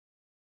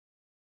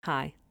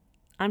Hi,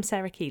 I'm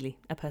Sarah Keeley,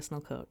 a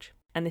personal coach,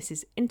 and this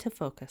is Into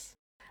Focus,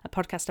 a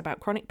podcast about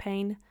chronic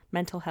pain,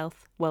 mental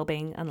health,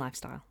 well-being and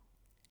lifestyle.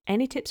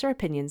 Any tips or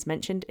opinions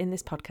mentioned in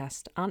this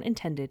podcast aren't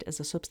intended as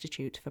a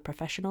substitute for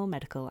professional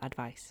medical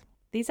advice.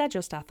 These are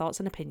just our thoughts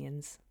and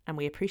opinions, and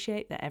we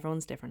appreciate that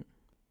everyone's different.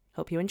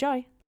 Hope you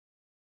enjoy!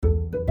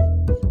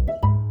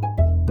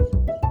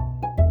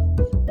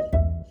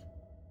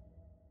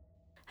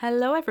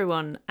 Hello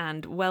everyone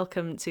and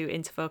welcome to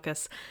Into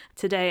Focus.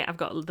 Today I've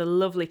got the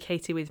lovely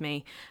Katie with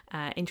me.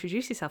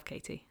 Introduce yourself,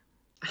 Katie.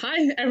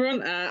 Hi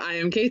everyone, I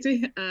am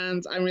Katie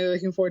and I'm really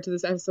looking forward to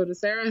this episode with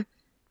Sarah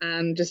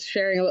and just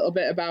sharing a little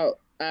bit about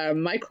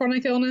my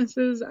chronic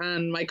illnesses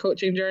and my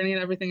coaching journey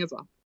and everything as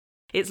well.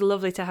 It's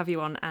lovely to have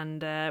you on,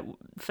 and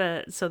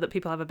so that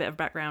people have a bit of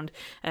background,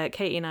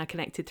 Katie and I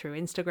connected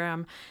through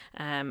Instagram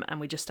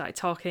and we just started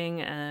talking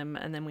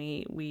and then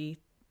we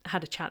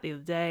had a chat the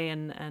other day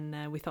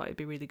and we thought it'd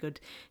be really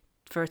good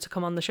for her to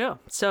come on the show.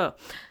 So,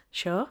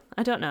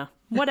 I don't know.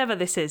 Whatever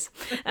this is.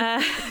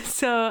 Katie.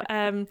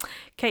 You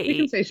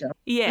can say show.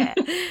 Yeah.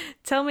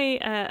 Tell me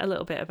a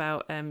little bit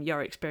about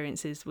your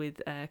experiences with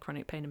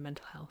chronic pain and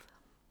mental health.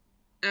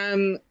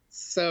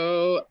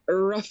 So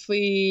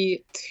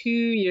roughly 2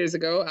 years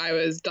ago, I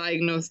was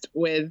diagnosed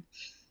with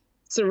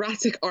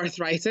psoriatic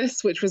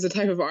arthritis, which was a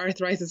type of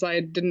arthritis I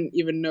didn't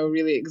even know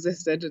really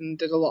existed and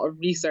did a lot of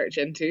research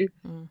into.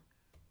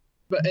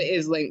 But it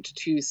is linked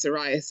to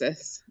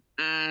psoriasis,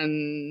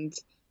 and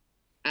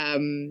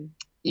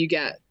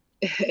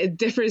it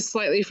differs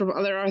slightly from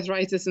other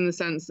arthritis in the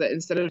sense that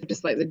instead of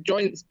just like the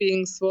joints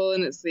being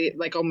swollen, it's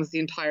almost the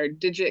entire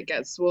digit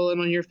gets swollen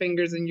on your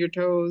fingers and your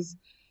toes.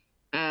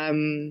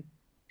 Pain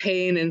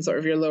in sort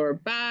of your lower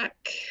back,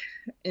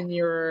 in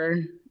your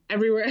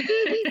everywhere.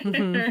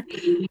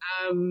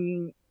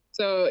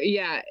 So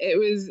yeah, it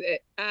was.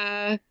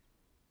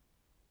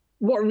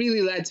 What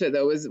really led to it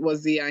though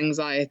was the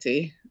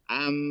anxiety.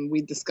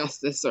 We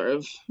discussed this sort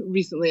of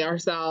recently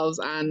ourselves,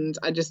 and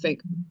I just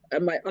think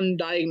my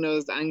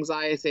undiagnosed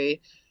anxiety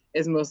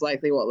is most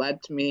likely what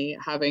led to me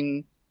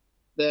having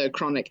the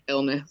chronic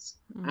illness.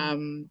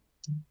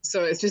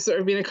 So it's just sort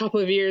of been a couple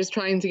of years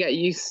trying to get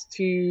used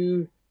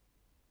to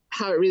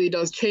how it really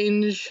does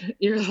change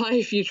your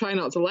life. You try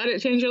not to let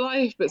it change your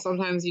life, but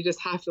sometimes you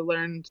just have to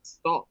learn to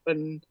stop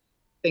and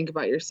think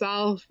about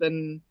yourself.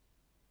 And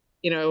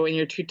when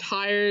you're too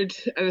tired,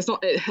 and it's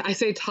not, I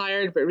say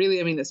tired, but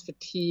really, I mean, it's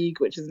fatigue,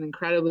 which is an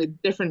incredibly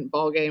different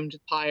ballgame to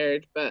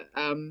tired. But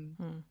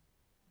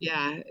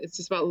yeah, it's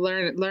just about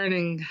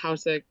learning how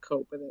to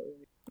cope with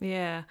it.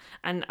 Yeah.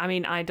 And I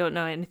mean, I don't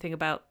know anything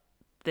about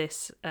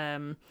this.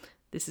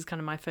 This is kind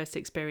of my first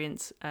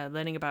experience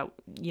learning about,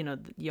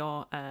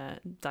 your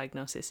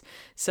diagnosis.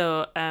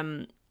 So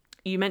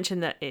you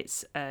mentioned that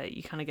it's,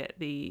 you kind of get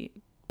the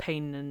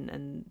pain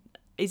and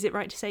is it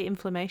right to say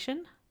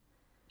inflammation?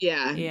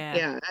 Yeah.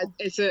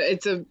 It's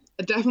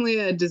definitely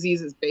a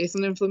disease that's based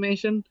on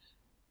inflammation,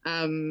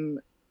 and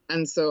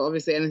so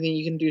obviously anything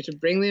you can do to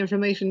bring the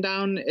inflammation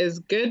down is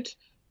good.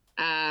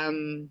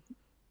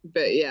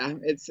 But yeah,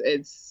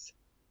 it's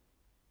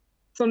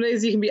some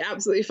days you can be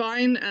absolutely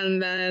fine, and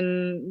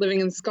then living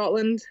in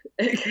Scotland,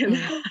 it can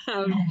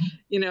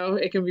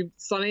it can be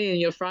sunny and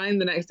you're fine.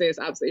 The next day it's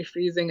absolutely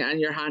freezing and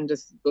your hand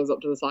just goes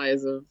up to the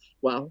size of,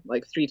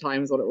 like 3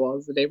 times what it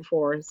was the day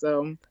before.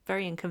 So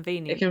very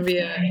inconvenient. It can be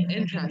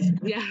interesting.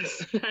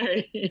 Yes,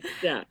 very.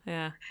 Yeah.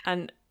 Yeah.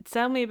 And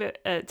tell me about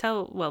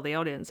the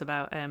audience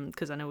about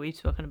because I know we've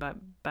spoken about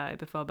it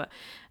before, but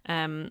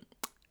kind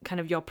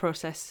of your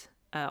process.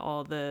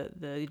 Or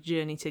the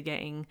journey to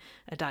getting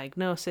a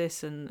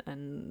diagnosis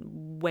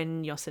and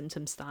when your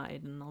symptoms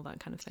started and all that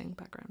kind of thing,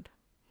 background.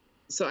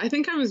 So I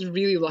think I was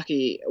really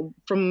lucky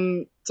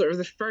from sort of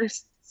the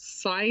first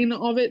sign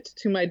of it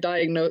to my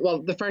diagnosis.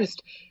 Well, the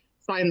first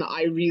sign that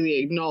I really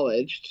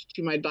acknowledged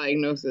to my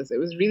diagnosis, I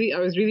was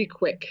really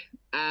quick.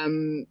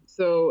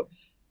 So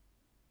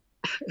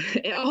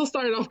it all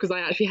started off because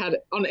I actually had,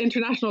 on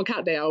International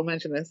Cat Day, I'll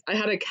mention this, I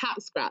had a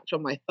cat scratch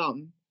on my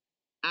thumb,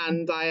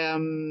 and I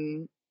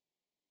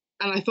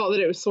thought that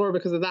it was sore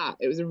because of that.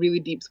 It was a really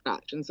deep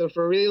scratch. And so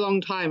for a really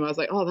long time, I was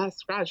like, oh, that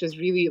scratch has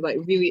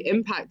really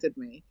impacted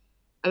me.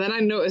 And then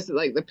I noticed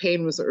that the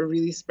pain was sort of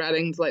really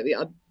spreading to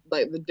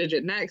the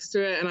digit next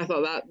to it. And I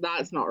thought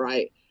that's not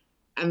right.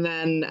 And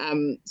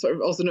then sort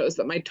of also noticed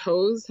that my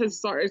toes had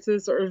started to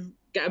sort of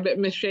get a bit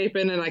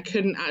misshapen and I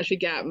couldn't actually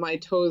get my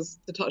toes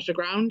to touch the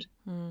ground.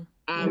 So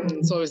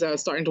obviously I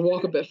was starting to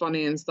walk a bit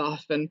funny and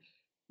stuff. And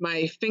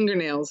my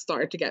fingernails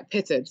started to get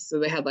pitted. So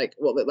they had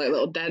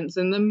little dents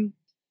in them.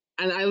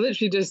 And I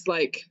literally just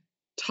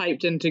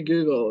typed into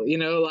Google,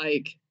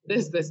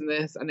 this, and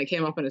this, and it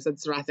came up and it said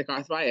psoriatic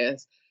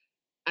arthritis.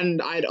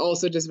 And I'd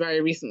also just very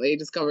recently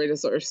discovered a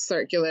sort of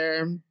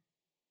circular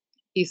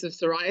piece of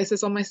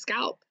psoriasis on my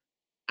scalp.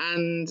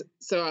 And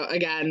so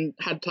again,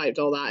 had typed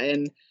all that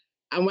in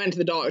and went to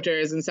the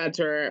doctors and said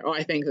to her, oh,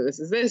 I think that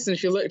this is this. And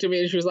she looked at me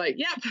and she was like,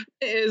 yep,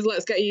 it is.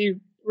 Let's get you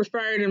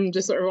referred, and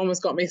just sort of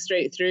almost got me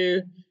straight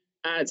through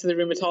to the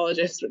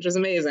rheumatologist, which was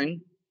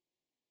amazing.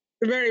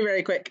 very,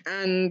 very quick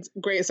and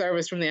great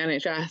service from the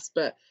NHS.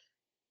 But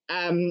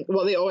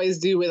what they always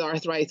do with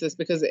arthritis,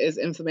 because it is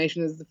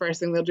inflammation, is the first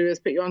thing they'll do is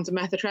put you onto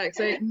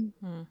methotrexate,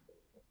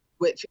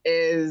 which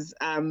is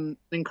an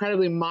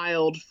incredibly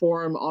mild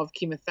form of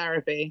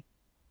chemotherapy,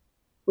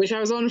 which I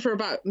was on for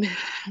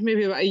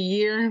maybe about a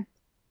year,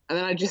 and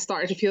then I just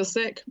started to feel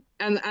sick.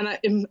 And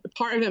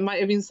part of it might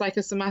have been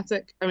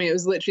psychosomatic. I mean, it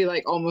was literally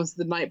like almost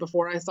the night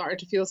before I started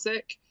to feel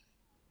sick,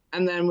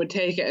 and then would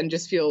take it and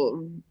just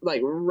feel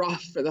like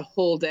rough for the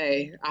whole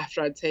day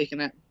after I'd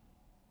taken it.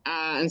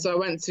 And so I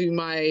went to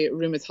my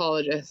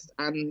rheumatologist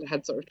and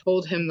had sort of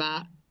told him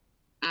that.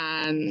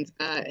 And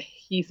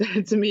he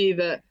said to me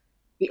that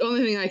the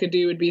only thing I could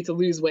do would be to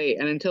lose weight.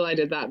 And until I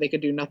did that, they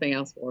could do nothing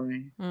else for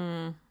me.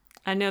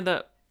 I know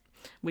that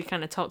we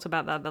kind of talked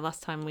about that the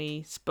last time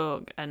we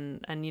spoke.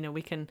 And you know,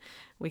 we can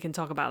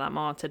talk about that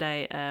more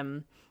today.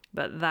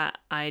 But that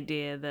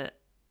idea that,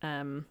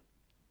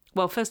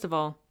 well, first of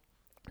all,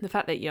 the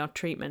fact that your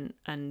treatment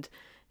and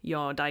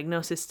your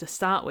diagnosis to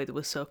start with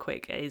was so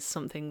quick is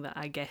something that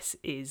I guess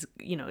is,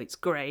 you know, it's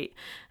great.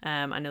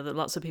 I know that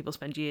lots of people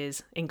spend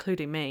years,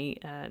 including me,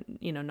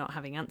 you know, not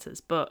having answers.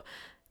 But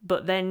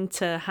then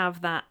to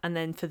have that, and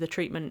then for the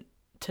treatment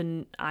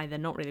to either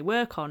not really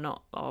work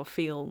or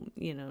feel,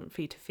 you know,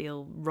 for you to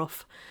feel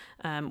rough,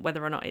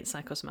 whether or not it's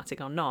psychosomatic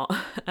or not,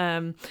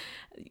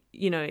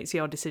 you know, it's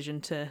your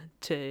decision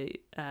to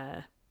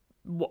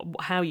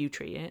how you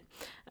treat it.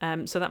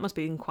 So that must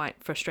be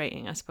quite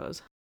frustrating, I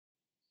suppose.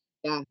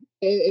 Yeah,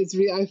 it's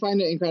really, I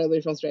find it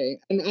incredibly frustrating.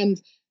 And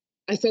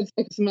I said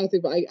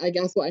psychosomatic, but I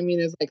guess what I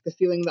mean is like the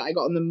feeling that I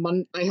got on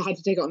the I had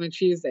to take it on a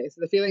Tuesday. So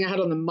the feeling I had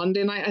on the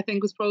Monday night, I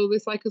think, was probably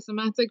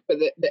psychosomatic, but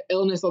the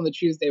illness on the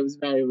Tuesday was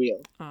very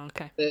real. Oh,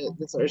 okay.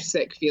 The sort of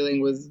sick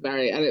feeling was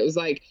and it was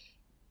like,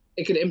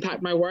 it could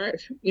impact my work,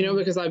 you know,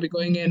 because I'd be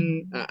going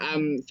in,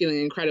 feeling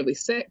incredibly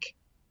sick,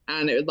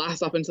 and it would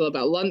last up until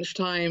about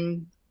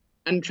lunchtime.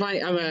 And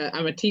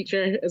I'm a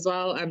teacher as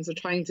well, and so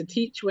trying to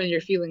teach when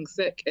you're feeling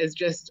sick is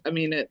just, I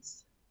mean,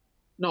 it's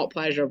not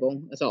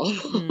pleasurable at all.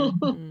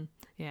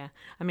 Yeah,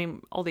 I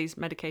mean, all these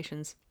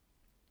medications,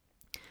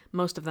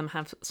 most of them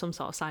have some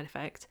sort of side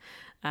effect,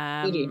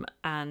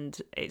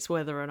 and it's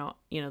whether or not,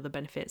 you know, the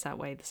benefits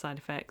outweigh the side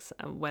effects,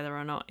 and whether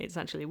or not it's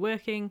actually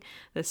working.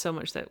 There's so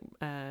much that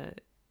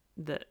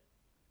that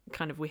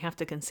kind of we have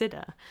to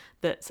consider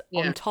that's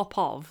on top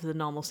of the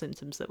normal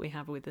symptoms that we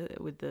have with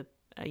the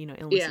you know,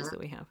 illnesses that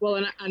we have.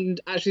 Well,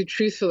 and actually,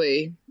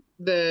 truthfully,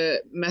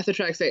 the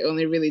methotrexate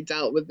only really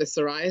dealt with the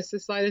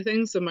psoriasis side of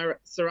things. So my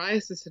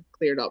psoriasis had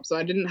cleared up, so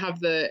I didn't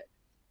have it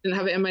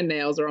in my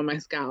nails or on my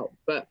scalp,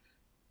 but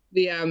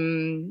the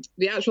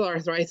actual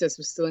arthritis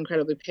was still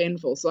incredibly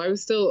painful. So I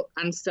was still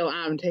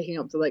am taking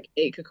up to like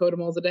 8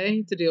 cocodamols a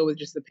day to deal with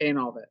just the pain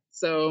of it.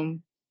 So,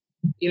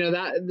 you know,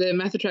 that the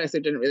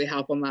methotrexate didn't really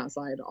help on that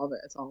side of it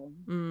at all.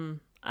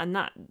 And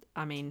that,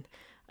 I mean,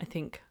 I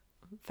think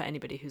for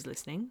anybody who's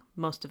listening,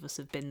 most of us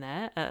have been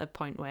there at a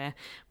point where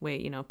we're,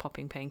 you know,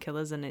 popping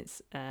painkillers, and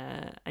it's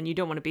and you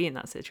don't want to be in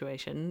that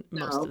situation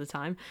most of the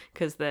time,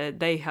 because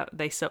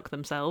they suck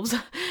themselves.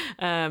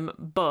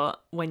 But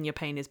when your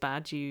pain is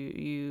bad,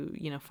 you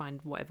know, find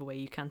whatever way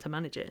you can to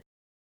manage it.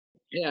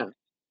 Yeah.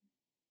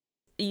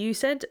 You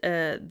said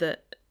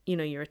that, you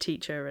know, you're a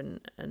teacher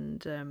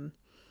and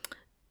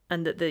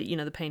that the, you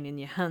know, the pain in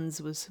your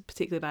hands was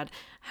particularly bad.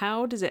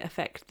 How does it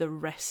affect the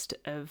rest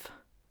of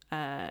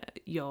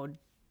your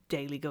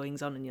daily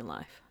goings on in your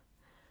life?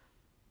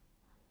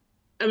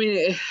 I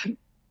mean,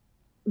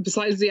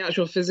 besides the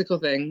actual physical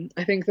thing,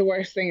 I think the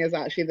worst thing is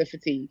actually the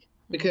fatigue,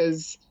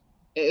 because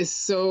it is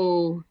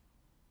so,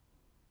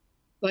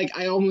 like,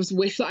 I almost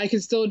wish that I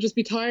could still just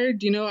be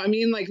tired. You know what I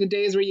mean? Like the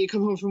days where you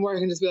come home from work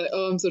and just be like,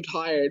 oh, I'm so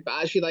tired.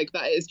 But actually, like,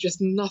 that is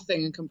just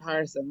nothing in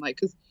comparison. Like,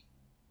 because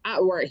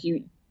at work,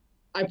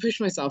 I push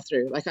myself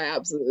through. Like, I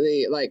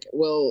absolutely, like,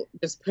 will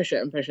just push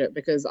it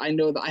because I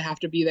know that I have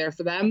to be there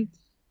for them.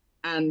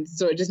 And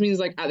so it just means,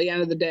 like, at the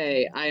end of the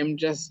day, I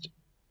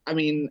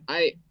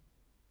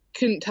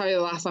couldn't tell you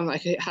the last time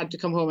that I had to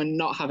come home and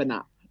not have a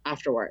nap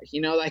after work. You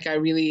know, like, I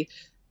really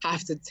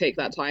have to take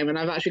that time. And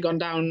I've actually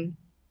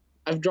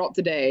I've dropped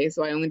a day,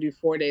 so I only do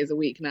 4 days a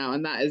week now.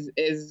 And that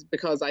is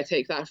because I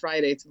take that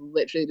Friday to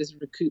literally just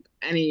recoup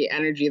any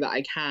energy that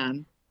I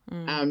can.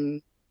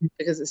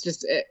 Because it's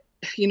just,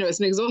 you know, it's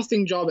an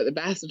exhausting job at the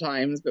best of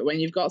times, but when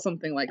you've got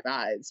something like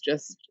that, it's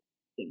just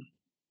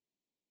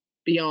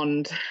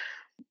beyond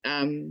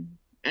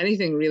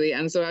anything really.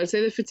 And so I would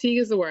say the fatigue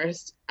is the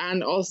worst,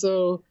 and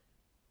also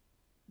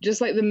just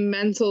like the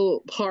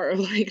mental part of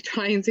like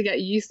trying to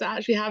get used to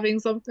actually having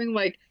something,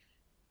 like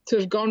to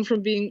have gone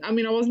from being, I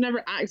mean, I was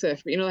never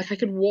active, but, you know, like I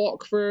could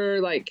walk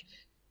for like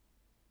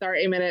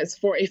 30 minutes,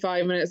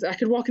 45 minutes. I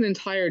could walk an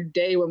entire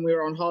day when we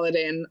were on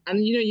holiday,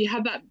 and you know, you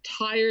have that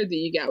tired that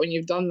you get when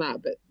you've done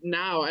that. But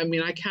now, I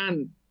mean, I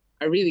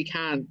really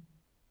can't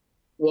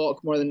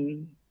walk more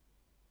than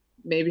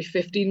maybe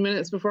 15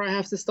 minutes before I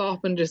have to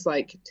stop and just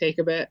like take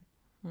a bit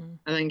and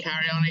then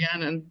carry on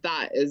again. And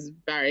that is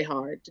very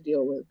hard to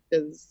deal with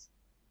because,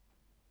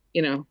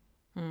 you know,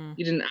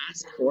 You didn't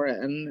ask for it,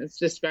 and it's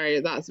just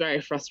that's very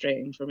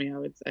frustrating for me, I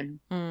would say.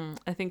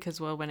 I think as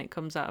well when it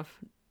comes out of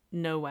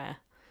nowhere,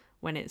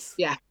 when it's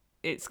Yeah.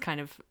 kind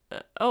of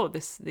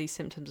these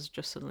symptoms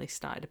just suddenly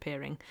started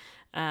appearing,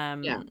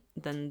 Yeah.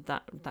 then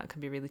that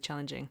can be really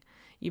challenging.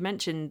 You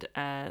mentioned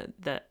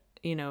that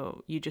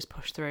you just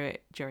push through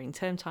it during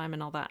term time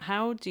and all that.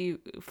 How do you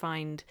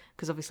find,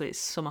 because obviously it's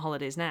summer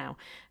holidays now,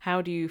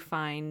 how do you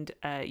find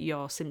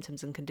your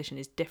symptoms and condition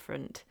is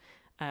different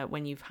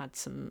when you've had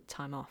some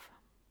time off?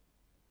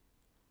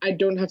 I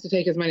don't have to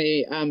take as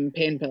many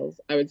pain pills,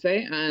 I would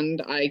say,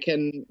 and I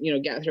can,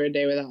 get through a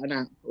day without a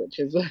nap, which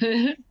is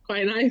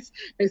quite nice.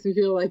 Makes me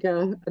feel like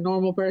a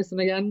normal person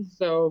again.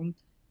 So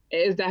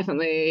it is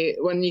definitely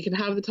when you can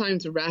have the time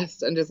to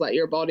rest and just let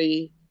your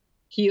body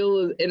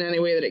heal in any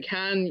way that it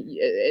can,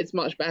 it's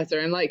much better.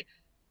 And like,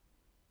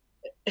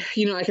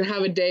 I can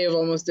have a day of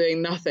almost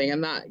doing nothing,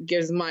 and that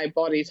gives my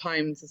body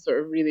time to sort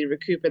of really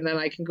recoup. And then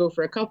I can go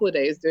for a couple of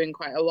days doing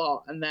quite a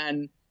lot, and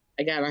then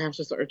again, I have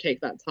to sort of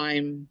take that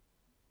time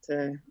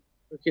to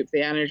recoup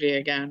the energy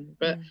again.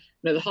 But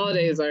no, the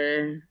holidays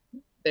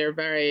they're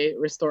very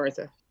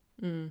restorative.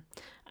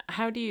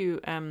 How do you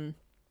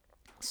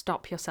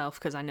stop yourself?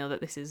 Because I know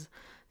that this is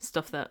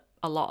stuff that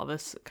a lot of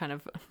us kind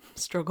of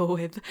struggle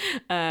with,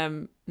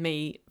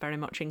 me very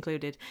much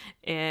included,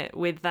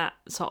 with that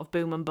sort of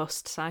boom and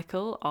bust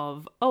cycle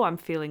of, I'm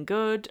feeling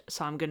good,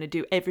 so I'm going to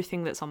do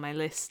everything that's on my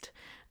list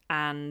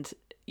and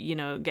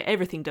get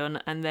everything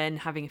done, and then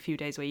having a few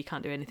days where you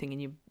can't do anything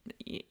and you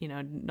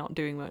not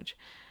doing much.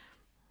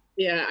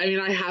 Yeah, I mean,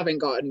 I haven't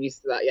gotten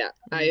used to that yet.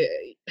 I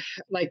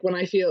like when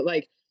I feel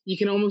like you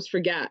can almost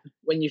forget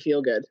when you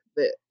feel good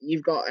that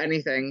you've got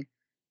anything,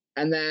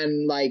 and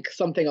then like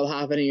something will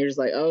happen and you're just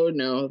like, oh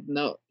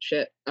no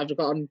shit, I've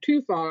gone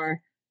too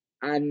far.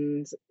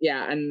 And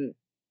and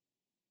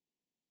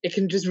it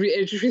can it just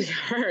really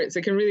hurts.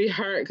 It can really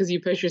hurt because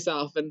you push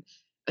yourself, and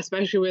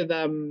especially with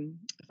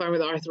if I'm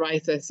with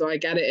arthritis, so I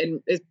get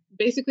it it's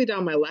basically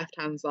down my left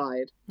hand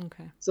side.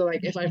 Okay. So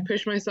like if I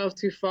push myself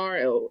too far,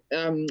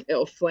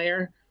 it'll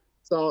flare.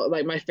 So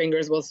like my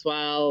fingers will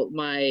swell,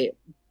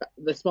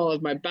 the small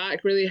of my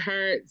back really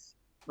hurts,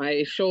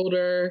 my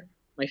shoulder,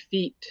 my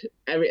feet,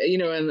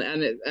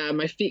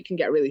 my feet can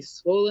get really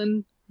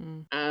swollen.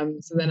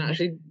 So then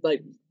actually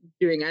like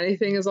doing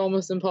anything is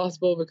almost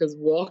impossible because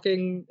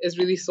walking is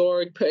really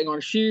sore, putting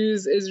on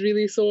shoes is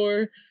really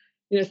sore.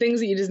 Things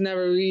that you just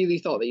never really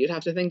thought that you'd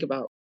have to think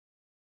about.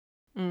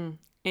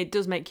 It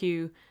does make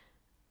you,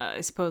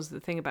 I suppose the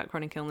thing about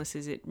chronic illness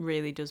is it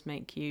really does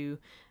make you,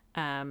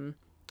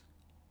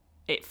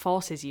 it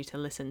forces you to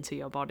listen to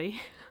your body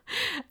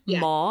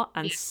more,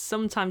 and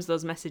sometimes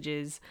those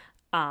messages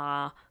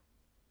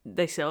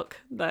they suck,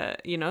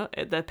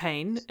 they're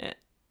pain,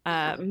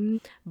 but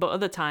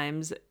other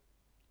times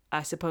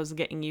I suppose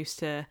getting used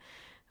to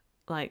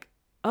like,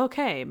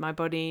 okay, my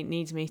body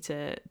needs me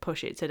to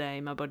push it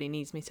today, my body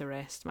needs me to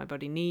rest, my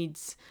body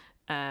needs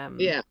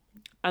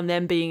and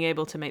then being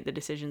able to make the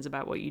decisions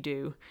about what you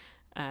do,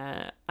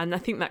 and I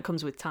think that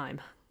comes with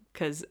time,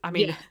 because I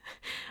mean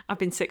I've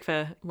been sick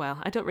for, well,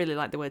 I don't really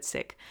like the word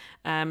sick,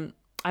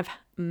 I've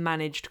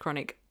managed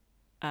chronic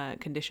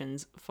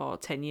conditions for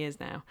 10 years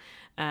now,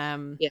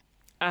 and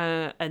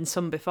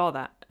some before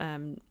that,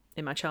 in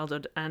my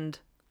childhood, and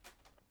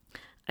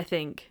I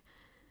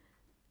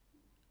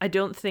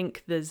don't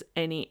think there's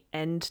any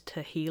end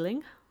to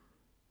healing,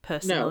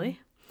 personally.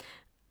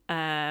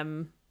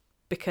 No.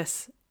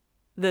 Because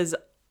there's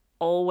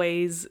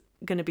always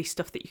going to be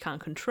stuff that you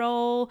can't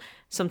control.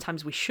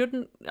 Sometimes we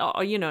shouldn't,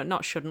 or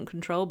not shouldn't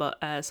control, but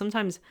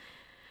sometimes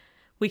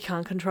we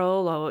can't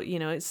control, or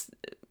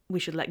we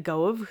should let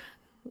go of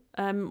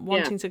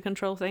wanting to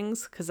control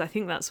things, because I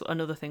think that's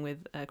another thing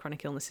with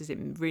chronic illness, is it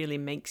really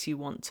makes you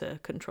want to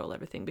control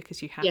everything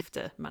because you have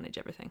to manage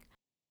everything.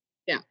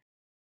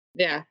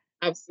 Yeah,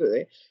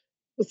 absolutely.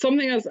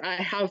 Something else I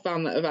have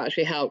found that have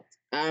actually helped,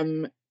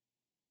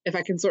 if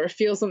I can sort of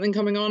feel something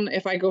coming on,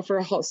 if I go for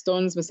a hot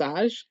stones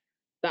massage,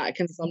 that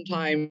can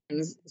sometimes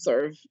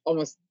sort of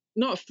almost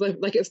not flip,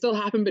 like it still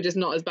happen, but just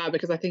not as bad,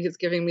 because I think it's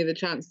giving me the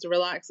chance to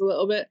relax a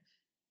little bit.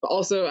 But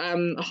also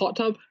a hot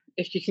tub,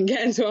 if you can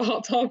get into a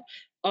hot tub,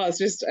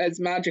 it's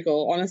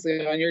magical,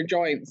 honestly, on your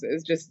joints.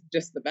 It's just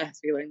the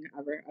best feeling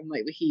ever, and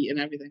like the heat and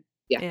everything.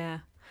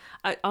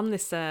 On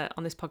this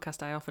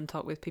podcast, I often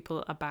talk with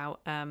people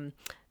about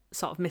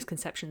sort of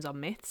misconceptions or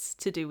myths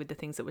to do with the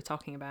things that we're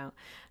talking about,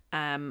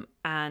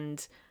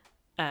 and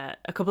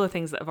a couple of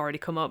things that have already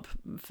come up.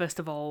 First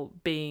of all,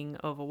 being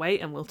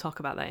overweight, and we'll talk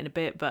about that in a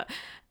bit, but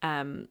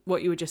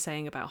what you were just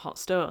saying about hot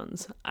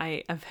stones,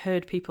 I've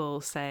heard people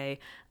say,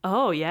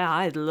 oh yeah,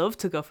 I'd love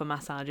to go for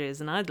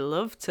massages and I'd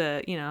love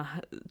to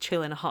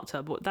chill in a hot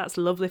tub. That's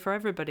lovely for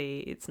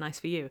everybody, it's nice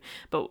for you,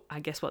 but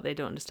I guess what they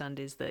don't understand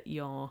is that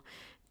you're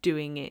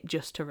doing it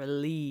just to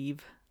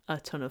relieve a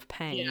ton of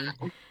pain,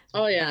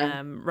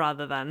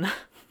 rather than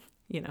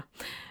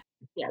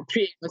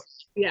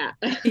it's,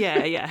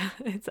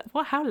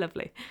 well, how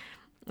lovely.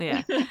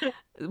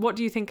 What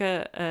do you think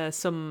are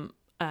some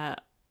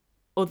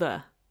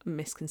other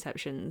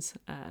misconceptions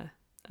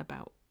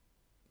about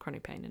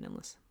chronic pain and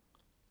illness?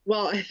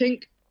 Well, I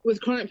think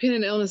with chronic pain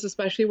and illness,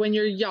 especially when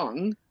you're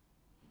young,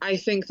 I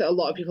think that a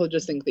lot of people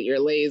just think that you're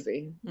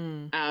lazy.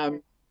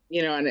 And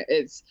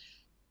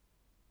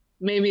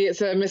maybe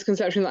it's a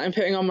misconception that I'm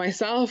putting on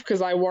myself,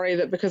 because I worry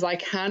that because I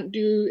can't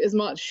do as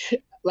much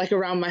like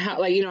around my house,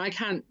 like, I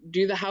can't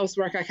do the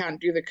housework, I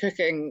can't do the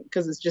cooking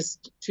because it's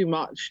just too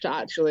much to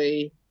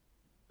actually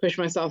push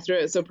myself through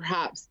it. So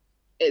perhaps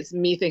it's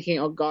me thinking,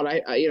 oh God,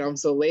 I'm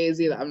so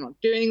lazy that I'm not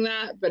doing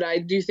that. But I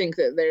do think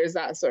that there's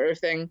that sort of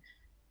thing.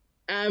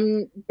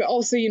 But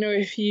also,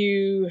 if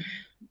you,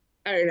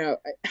 I don't know,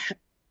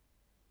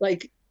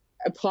 like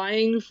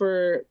applying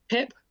for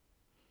PIP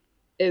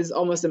is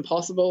almost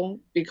impossible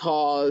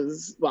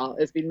because, well,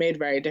 it's been made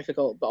very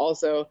difficult, but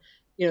also,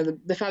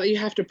 the fact that you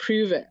have to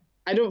prove it.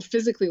 I don't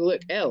physically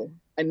look ill.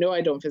 I know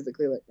I don't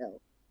physically look ill,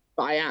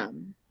 but I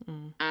am.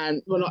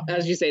 And, well, not,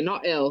 as you say,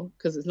 not ill,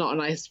 because it's not a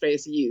nice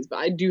phrase to use, but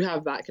I do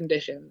have that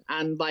condition.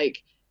 And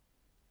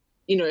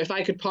if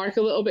I could park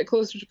a little bit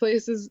closer to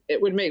places,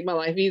 it would make my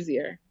life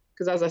easier.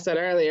 Because as I said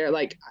earlier,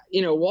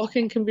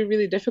 walking can be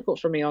really difficult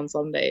for me on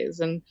some days,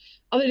 and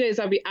other days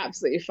I'd be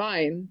absolutely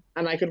fine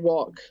and I could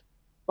walk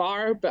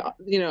far. But,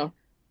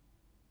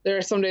 there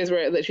are some days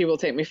where it literally will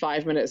take me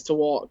 5 minutes to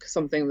walk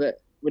something that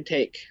would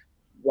take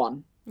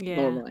one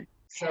normally.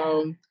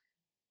 So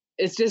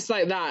it's just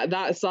like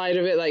that side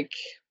of it,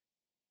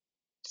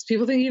 just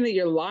people thinking that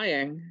you're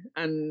lying,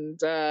 and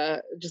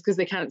just because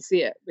they can't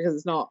see it, because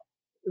it's not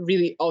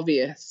really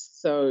obvious.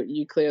 So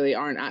you clearly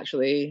aren't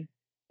actually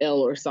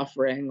ill or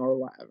suffering or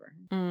whatever.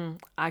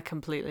 I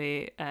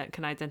completely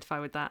can identify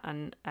with that,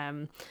 and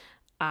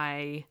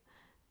I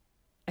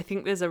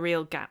think there's a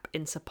real gap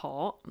in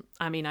support.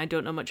 I mean, I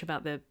don't know much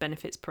about the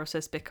benefits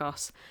process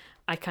because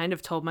I kind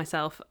of told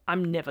myself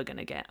I'm never going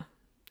to get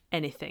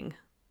anything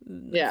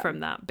from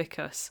that,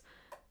 because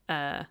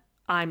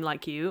I'm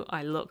like you,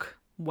 I look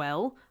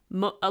well.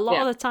 A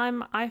lot of the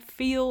time I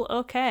feel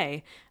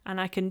okay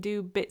and I can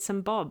do bits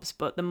and bobs,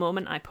 but the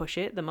moment I push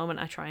it, the moment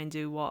I try and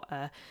do what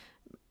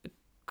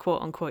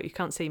quote unquote, you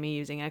can't see me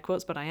using air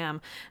quotes, but I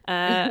am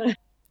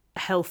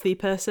healthy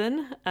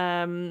person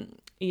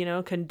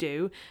can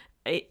do,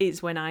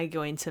 it's when I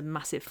go into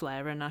massive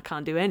flare and I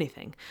can't do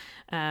anything.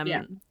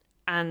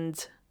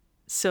 And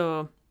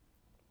so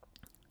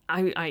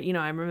I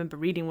remember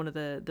reading one of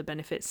the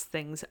benefits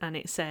things, and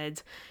it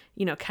said,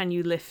 can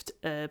you lift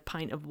a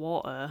pint of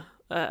water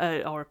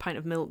or a pint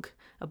of milk,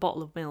 a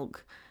bottle of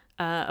milk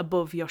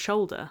above your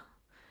shoulder?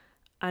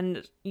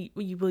 And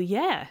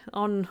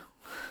on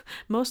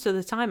most of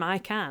the time I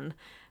can,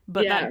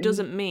 but that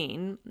doesn't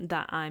mean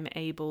that I'm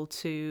able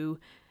to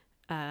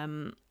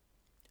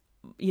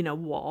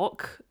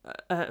walk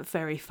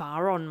very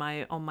far on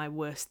my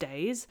worst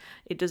days.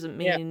 It doesn't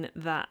mean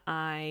that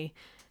I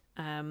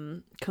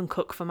can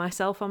cook for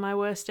myself on my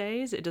worst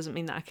days. It doesn't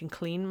mean that I can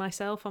clean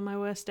myself on my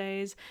worst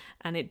days.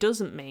 And it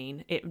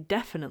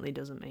definitely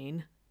doesn't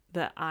mean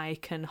that I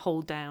can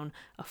hold down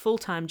a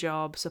full-time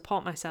job,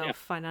 support myself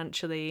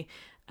financially,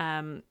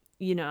 and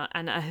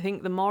I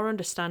think the more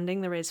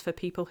understanding there is for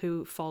people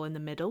who fall in the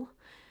middle,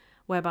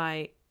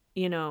 whereby,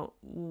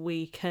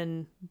 we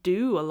can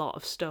do a lot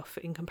of stuff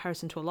in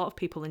comparison to a lot of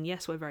people, and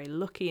yes, we're very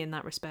lucky in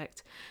that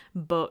respect,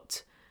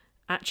 but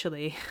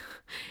actually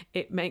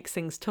it makes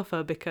things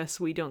tougher because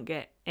we don't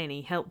get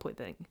any help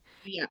with it.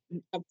 Yeah,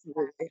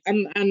 absolutely.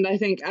 And I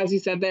think, as you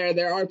said,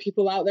 there are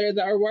people out there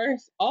that are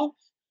worse off.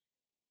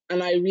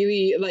 And I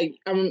really,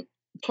 I'm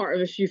part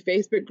of a few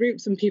Facebook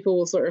groups, and people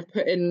will sort of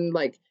put in,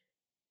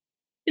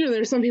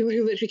 there's some people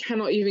who literally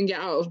cannot even get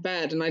out of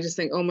bed. And I just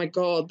think, oh my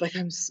God,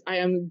 I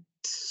am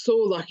so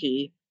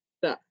lucky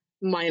that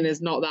mine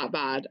is not that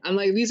bad. And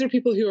these are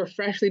people who are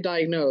freshly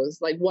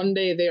diagnosed. One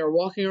day they are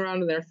walking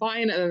around and they're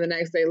fine, and then the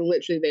next day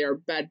literally they are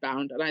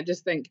bedbound. And I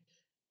just think,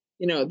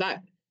 that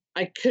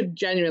I could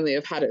genuinely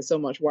have had it so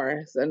much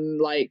worse.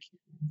 And I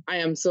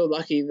am so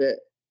lucky that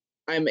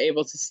I'm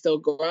able to still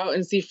go out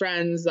and see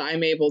friends, that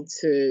I'm able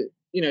to,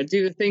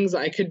 do the things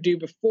that I could do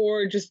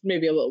before, just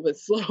maybe a little bit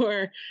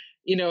slower,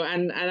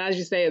 and as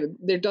you say,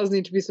 there does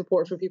need to be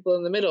support for people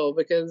in the middle,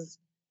 because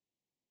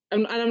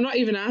I'm not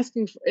even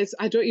asking for it's.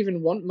 I don't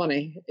even want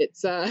money.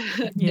 It's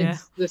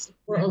it's the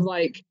support of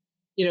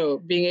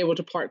being able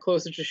to park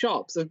closer to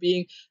shops, of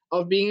being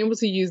able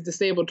to use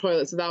disabled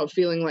toilets without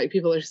feeling like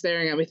people are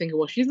staring at me thinking,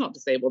 well, she's not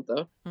disabled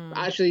though. But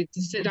actually,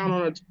 to sit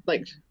down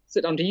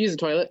sit down to use a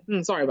toilet.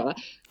 Sorry about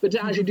that, but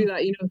to actually do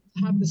that, to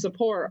have the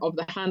support of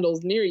the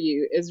handles near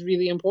you is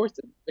really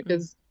important,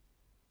 because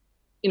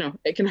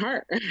it can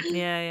hurt.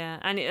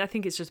 And I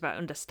think it's just about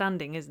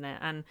understanding, isn't it?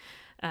 And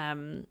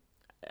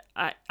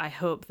I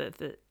hope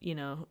that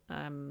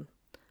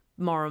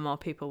more and more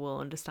people will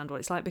understand what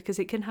it's like, because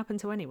it can happen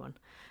to anyone.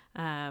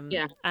 And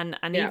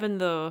even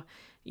though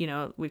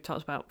we've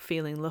talked about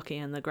feeling lucky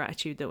and the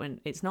gratitude that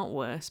when it's not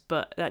worse,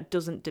 but that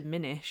doesn't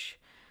diminish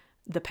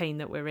the pain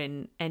that we're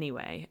in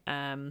anyway.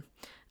 I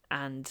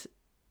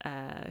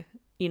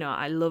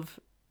love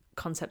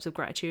concepts of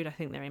gratitude. I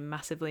think they're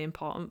massively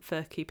important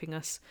for keeping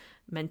us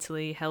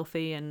mentally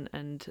healthy and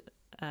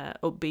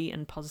upbeat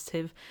and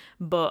positive.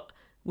 But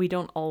we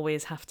don't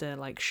always have to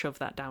like shove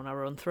that down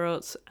our own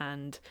throats,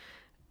 and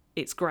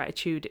it's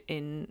gratitude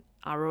in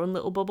our own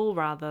little bubble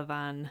rather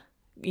than,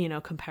 you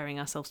know, comparing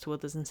ourselves to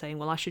others and saying,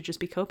 well, I should just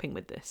be coping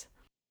with this.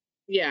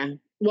 Yeah.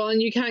 Well,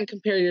 and you can't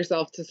compare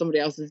yourself to somebody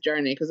else's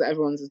journey because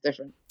everyone's is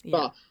different. Yeah.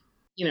 But,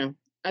 you know,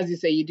 as you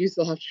say, you do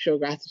still have to show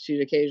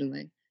gratitude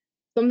occasionally.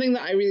 Something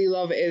that I really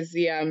love is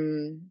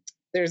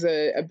there's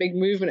a big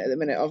movement at the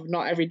minute of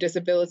not every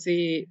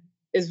disability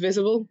is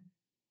visible.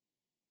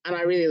 And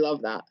I really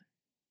love that,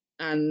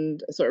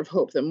 and sort of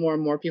hope that more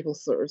and more people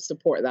sort of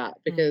support that,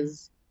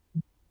 because,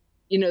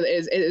 you know,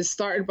 it is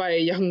started by a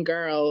young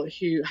girl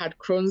who had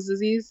Crohn's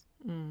disease.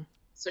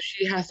 So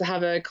she has to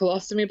have a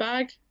colostomy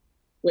bag,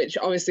 which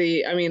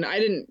obviously, I mean, I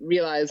didn't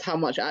realize how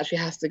much actually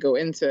has to go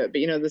into it,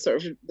 but, you know, the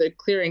sort of the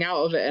clearing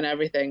out of it and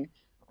everything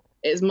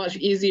is much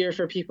easier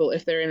for people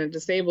if they're in a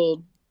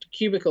disabled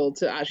cubicle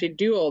to actually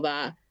do all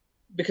that,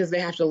 because they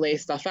have to lay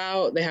stuff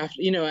out, they have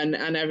to, you know, and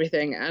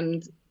everything.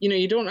 And, you know,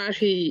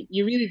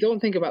 you really don't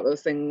think about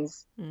those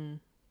things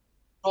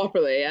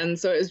properly. And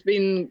so it's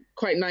been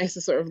quite nice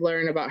to sort of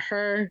learn about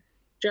her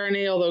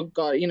journey, although,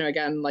 God, you know,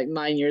 again, like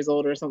 9 years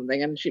old or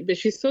something. And but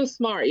she's so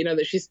smart, you know,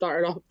 that she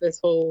started off this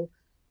whole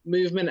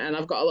movement, and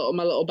I've got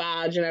my little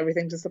badge and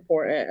everything to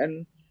support it.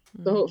 And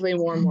so hopefully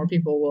more and more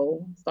people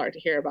will start to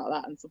hear about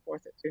that and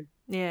support it too.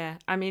 Yeah.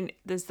 I mean,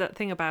 there's that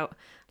thing about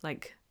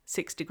like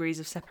 6 degrees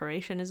of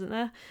separation, isn't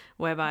there?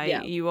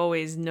 Whereby you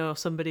always know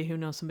somebody who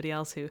knows somebody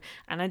else who.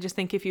 And I just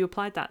think if you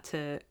applied that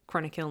to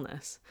chronic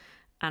illness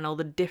and all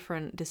the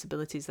different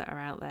disabilities that are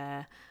out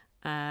there,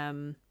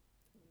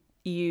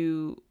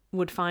 you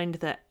would find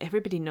that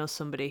everybody knows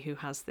somebody who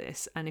has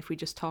this. And if we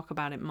just talk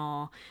about it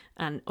more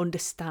and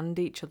understand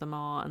each other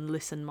more and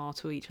listen more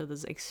to each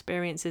other's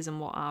experiences and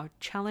what our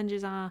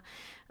challenges are,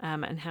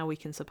 and how we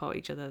can support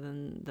each other,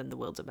 then the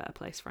world's a better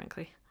place,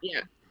 frankly.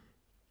 Yeah,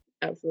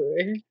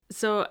 absolutely.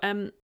 So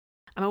I'm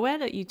aware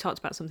that you talked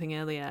about something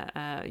earlier.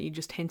 You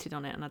just hinted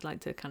on it, and I'd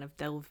like to kind of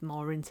delve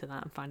more into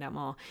that and find out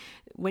more.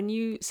 When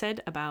you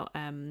said about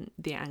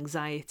the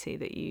anxiety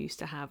that you used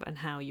to have and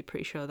how you're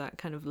pretty sure that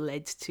kind of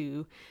led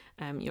to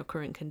your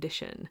current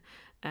condition,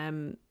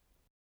 I'm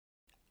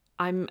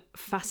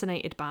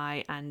fascinated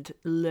by and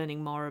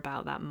learning more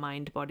about that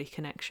mind-body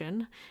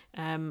connection.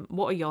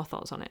 What are your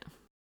thoughts on it?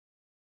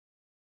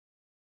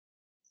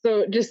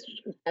 So just,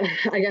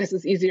 I guess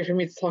it's easier for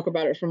me to talk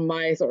about it from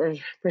my sort of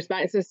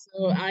perspective.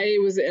 So I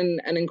was in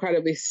an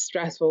incredibly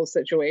stressful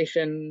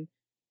situation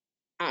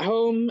at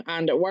home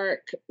and at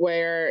work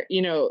where,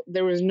 you know,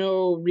 there was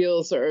no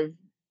real sort of,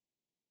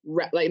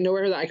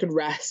 nowhere that I could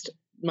rest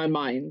my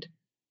mind.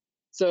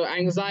 So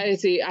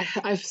anxiety,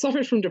 I've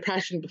suffered from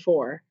depression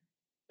before,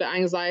 but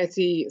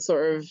anxiety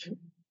sort of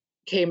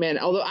came in.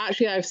 Although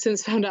actually I've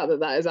since found out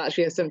that is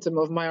actually a symptom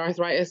of my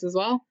arthritis as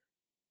well.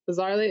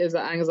 Bizarrely, is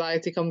that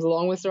anxiety comes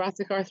along with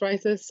psoriatic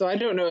arthritis. So I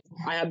don't know if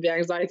I had the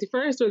anxiety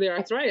first or the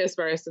arthritis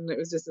first, and it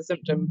was just a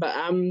symptom. But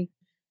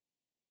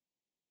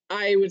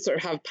I would sort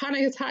of have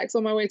panic attacks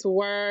on my way to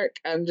work,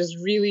 and just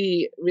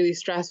really, really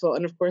stressful.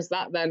 And of course,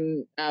 that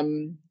then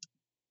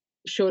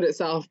showed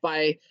itself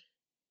by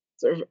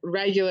sort of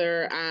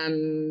regular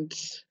and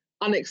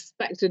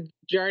unexpected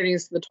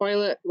journeys to the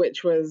toilet,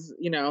 which was,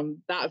 you know,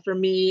 that for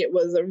me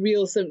was a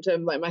real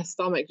symptom. Like my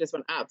stomach just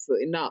went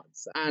absolutely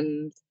nuts,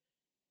 and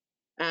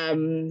I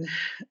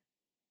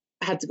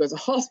had to go to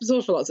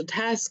hospital for lots of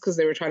tests because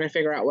they were trying to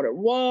figure out what it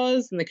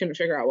was, and they couldn't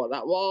figure out what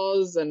that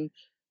was. And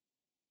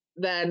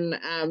then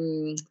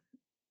I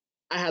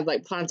had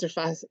like plantar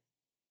fasciitis.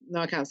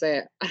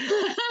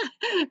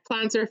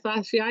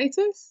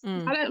 Is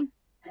that it?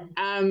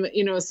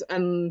 You know,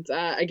 and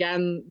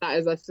again, that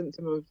is a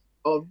symptom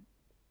of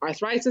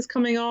arthritis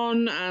coming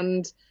on,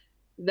 and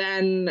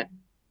then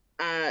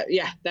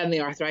then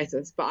the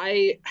arthritis. But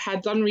I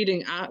had done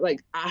reading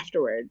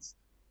afterwards,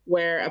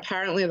 where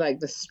apparently like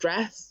the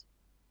stress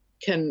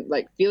can,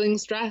 like feeling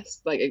stress,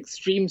 like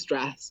extreme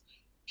stress,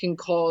 can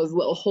cause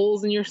little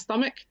holes in your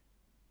stomach,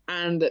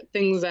 and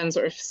things then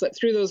sort of slip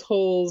through those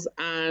holes,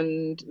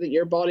 and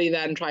your body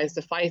then tries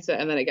to fight it,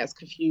 and then it gets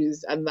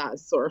confused, and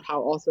that's sort of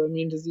how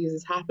autoimmune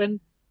diseases happen.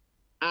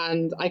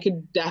 And I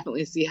could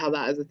definitely see how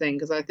that is a thing,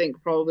 because I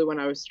think probably when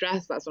I was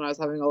stressed, that's when I was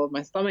having all of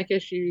my stomach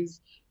issues,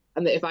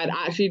 and that if I'd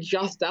actually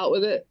just dealt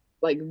with it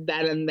like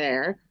then and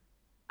there,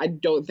 I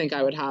don't think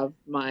I would have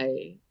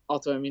my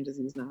autoimmune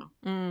disease now.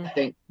 I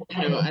think,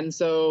 you know, and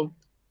so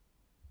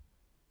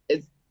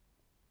it's,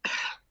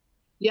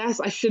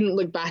 yes, I shouldn't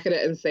look back at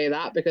it and say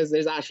that, because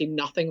there's actually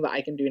nothing that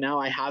I can do now.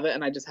 I have it,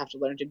 and I just have to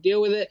learn to deal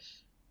with it.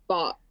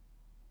 But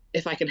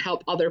if I can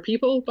help other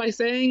people by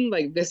saying,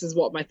 like, this is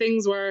what my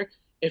things were,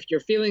 if you're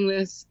feeling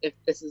this, if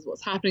this is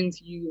what's happening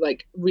to you,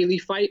 like, really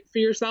fight for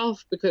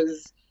yourself,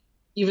 because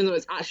even though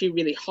it's actually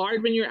really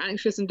hard when you're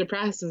anxious and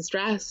depressed and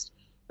stressed,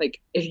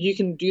 like, if you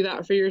can do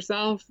that for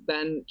yourself,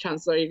 then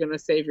chances are you're going to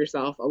save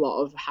yourself a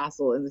lot of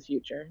hassle in the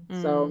future.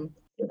 So,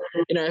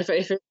 you know, if I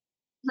get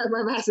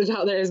my message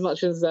out there as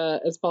much as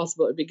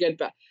possible, it'd be good.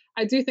 But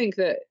I do think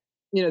that,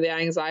 you know, the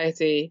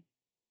anxiety,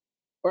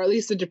 or at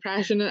least the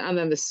depression, and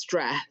then the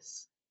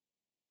stress,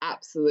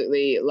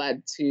 absolutely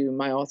led to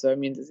my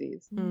autoimmune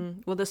disease.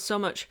 Well, there's so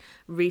much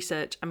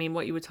research. I mean,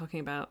 what you were talking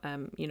about,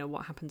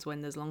 what happens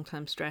when there's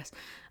long-term stress.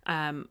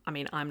 I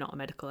mean, I'm not a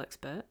medical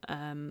expert.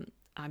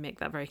 I make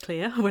that very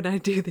clear when I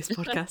do this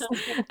podcast.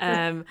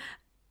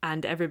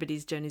 And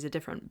everybody's journeys are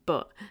different,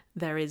 but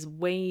there is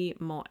way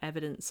more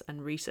evidence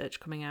and research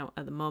coming out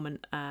at the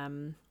moment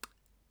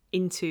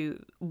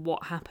into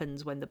what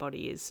happens when the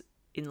body is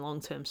in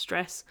long-term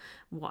stress,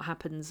 what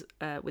happens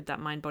with that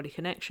mind-body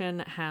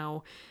connection,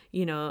 how,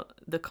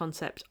 the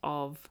concept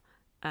of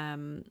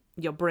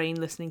your brain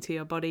listening to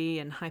your body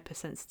and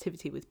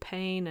hypersensitivity with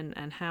pain,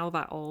 and how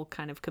that all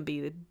kind of can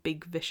be the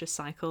big vicious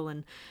cycle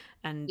and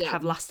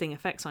have lasting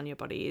effects on your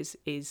body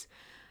is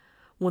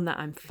one that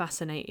I'm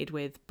fascinated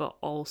with, but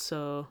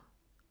also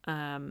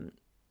I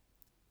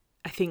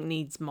think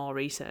needs more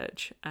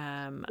research.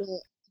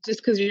 Well,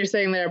 just because you're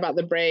saying there about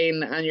the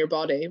brain and your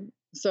body,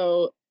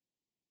 so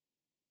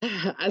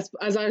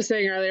as I was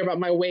saying earlier about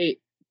my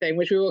weight thing,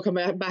 which we will come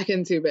back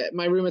into, but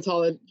my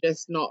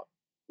rheumatologist not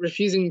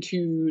refusing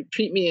to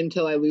treat me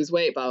until I lose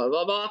weight, blah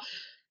blah blah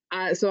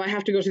blah. So I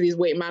have to go to these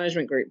weight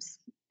management groups,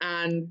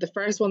 and the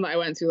first one that I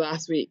went to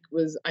last week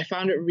I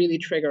found it really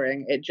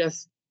triggering. It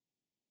just,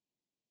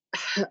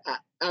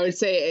 I would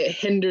say it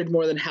hindered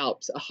more than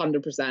helped,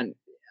 100%.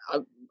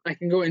 I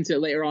can go into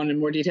it later on in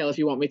more detail if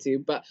you want me to,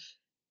 but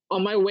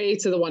on my way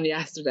to the one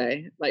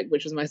yesterday,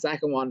 which was my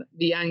second one,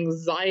 the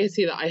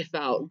anxiety that I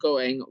felt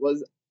going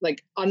was it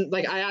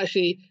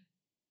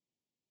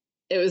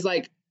was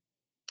like,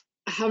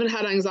 I haven't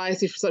had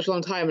anxiety for such a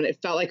long time, and it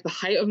felt like the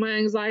height of my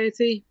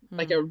anxiety,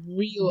 like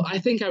I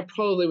think I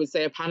probably would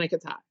say a panic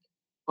attack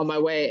on my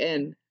way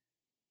in.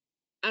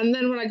 And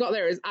then when I got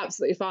there, it was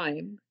absolutely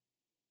fine.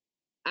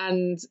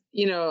 And,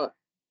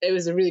 it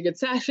was a really good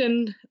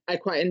session. I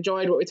quite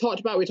enjoyed what we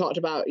talked about. We talked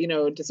about,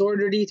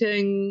 disordered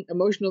eating,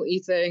 emotional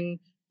eating,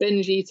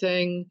 binge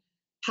eating,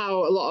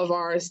 how a lot of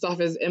our stuff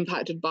is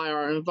impacted by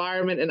our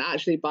environment and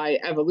actually by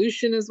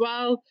evolution as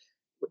well.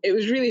 It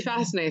was really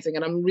fascinating,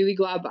 and I'm really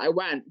glad that I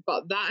went.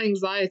 But that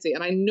anxiety,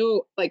 and I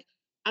know,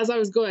 as I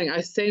was going, I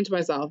was saying to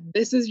myself,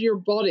 this is your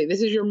body,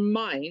 this is your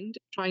mind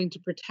trying to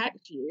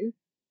protect you,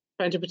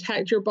 trying to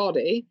protect your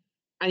body,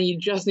 and you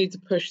just need to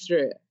push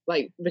through it,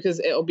 because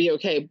it'll be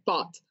okay.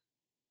 But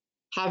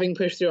having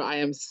pushed through it, I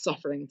am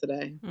suffering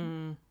today.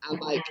 And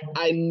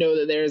I know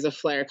that there is a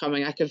flare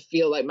coming. I can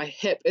feel my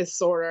hip is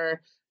sore,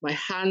 my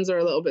hands are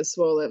a little bit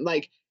swollen.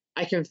 I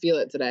can feel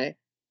it today.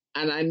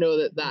 And I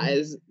know that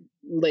is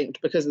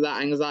linked because of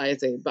that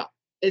anxiety. But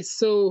it's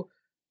so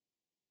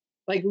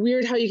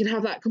weird how you can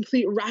have that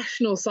complete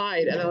rational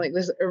side and then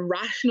this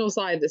irrational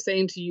side that's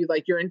saying to you,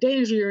 you're in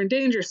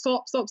danger,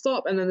 stop.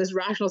 And then this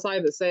rational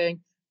side that's saying,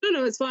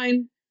 no, it's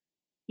fine.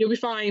 You'll be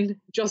fine.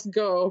 Just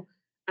go.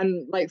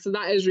 And so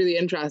that is really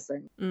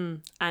interesting.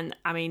 And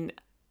I mean,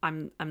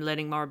 I'm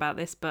learning more about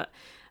this, but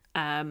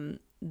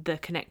the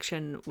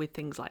connection with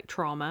things like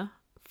trauma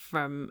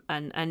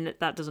and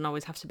that doesn't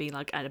always have to be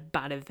a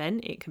bad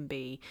event. It can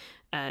be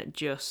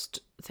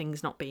just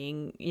things not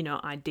being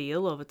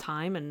ideal over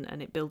time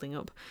and it building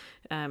up,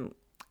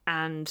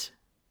 and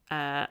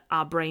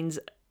our brains.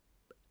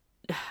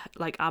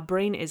 Our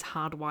brain is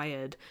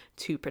hardwired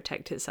to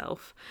protect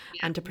itself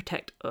and to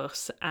protect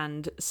us,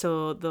 and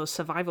so those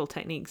survival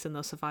techniques and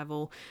those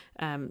survival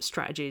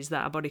strategies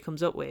that our body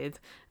comes up with,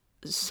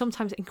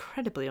 sometimes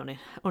incredibly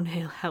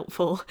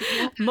unhelpful,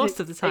 most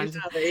of the time.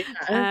 Exactly.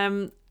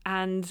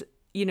 And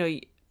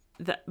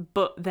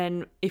but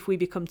then if we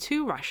become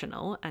too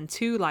rational and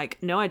too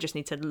no, I just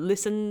need to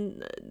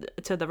listen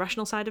to the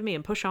rational side of me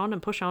and push on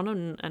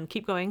and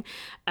keep going,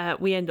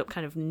 we end up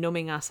kind of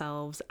numbing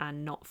ourselves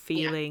and not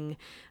feeling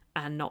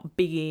and not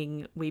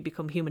being. We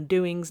become human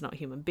doings, not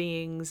human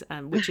beings,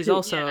 which is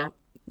also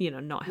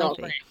not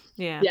healthy.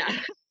 Yeah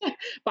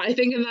But I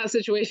think in that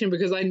situation,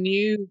 because I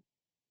knew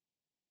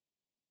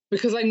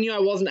I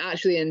wasn't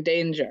actually in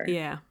danger,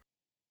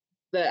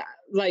 that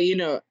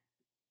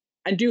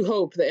I do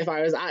hope that if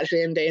I was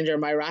actually in danger,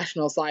 my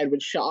rational side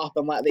would shut up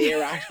and let the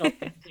irrational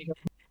take over.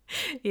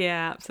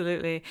 Yeah,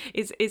 absolutely.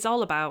 It's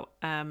all about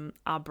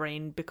our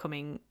brain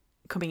coming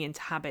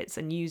into habits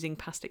and using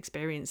past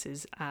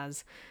experiences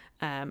as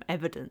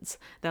evidence.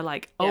 They're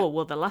oh,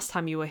 well, the last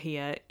time you were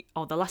here,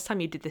 or the last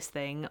time you did this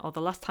thing, or the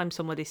last time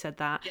somebody said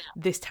that,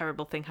 this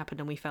terrible thing happened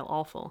and we felt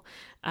awful.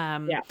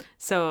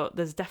 So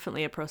there's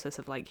definitely a process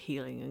of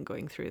healing and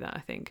going through that, I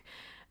think.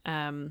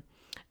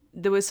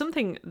 There was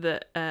something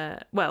that,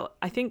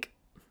 I think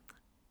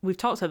we've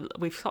sort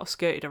of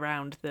skirted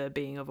around the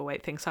being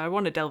overweight thing, so I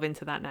want to delve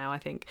into that now, I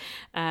think.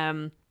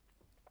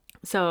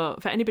 So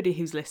for anybody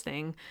who's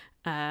listening,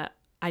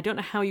 I don't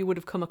know how you would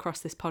have come across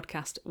this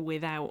podcast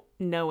without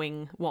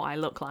knowing what I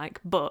look like,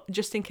 but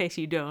just in case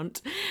you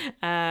don't,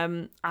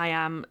 I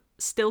am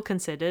still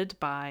considered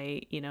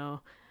by,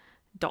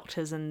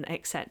 doctors and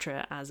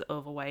etc. as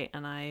overweight,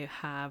 and I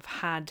have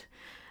had,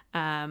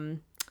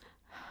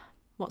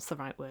 what's the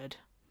right word?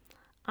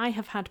 I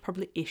have had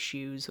probably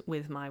issues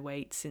with my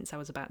weight since I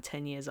was about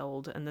 10 years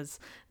old, and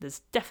there's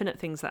definite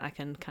things that I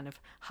can kind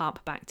of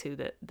harp back to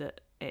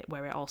that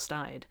where it all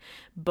started.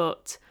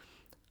 But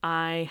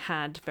I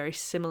had, very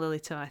similarly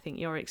to I think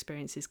your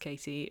experiences,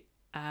 Katie,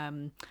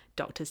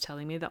 doctors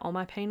telling me that all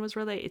my pain was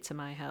related to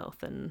my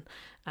health and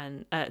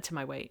to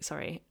my weight,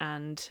 sorry.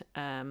 And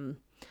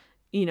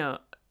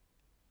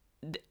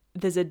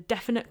there's a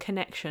definite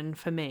connection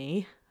for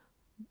me,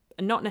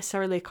 not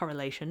necessarily a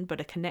correlation, but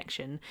a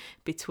connection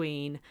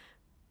between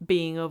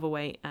being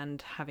overweight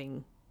and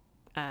having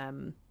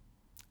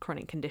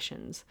chronic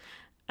conditions.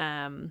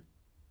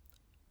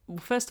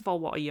 First of all,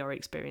 what are your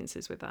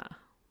experiences with that?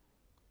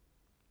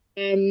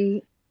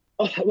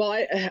 Well,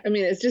 I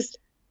mean, it's just,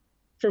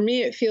 for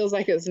me, it feels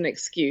like it's an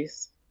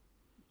excuse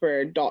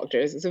for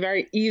doctors. It's a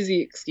very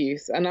easy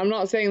excuse. And I'm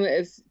not saying that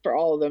it's for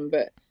all of them,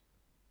 but,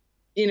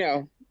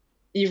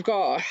 you've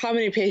got how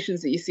many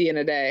patients that you see in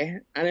a day.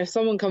 And if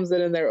someone comes in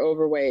and they're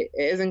overweight,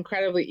 it is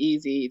incredibly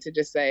easy to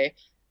just say,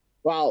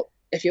 well,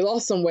 if you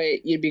lost some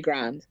weight, you'd be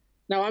grand.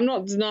 Now, I'm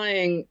not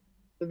denying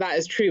that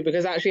is true,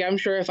 because actually I'm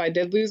sure if I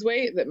did lose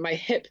weight that my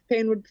hip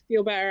pain would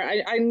feel better.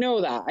 I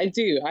know that. I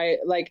do.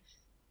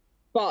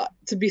 But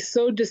to be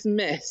so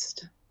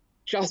dismissed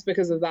just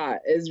because of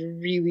that is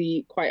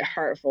really quite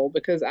hurtful,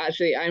 because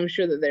actually I'm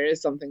sure that there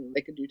is something that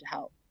they could do to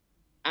help.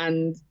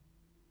 And,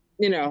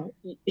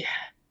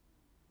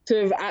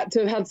 to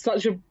have had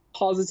such a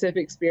positive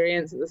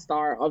experience at the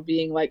start of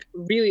being like,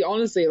 really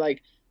honestly,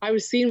 like I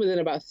was seen within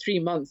about 3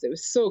 months. It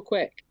was so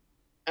quick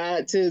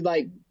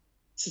to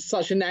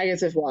such a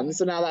negative one.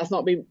 So now I've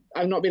not been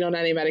on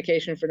any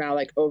medication for now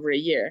like over a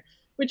year,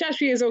 which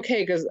actually is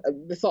okay, because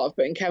the thought of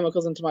putting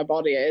chemicals into my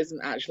body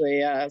isn't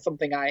actually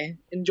something I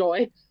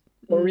enjoy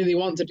or really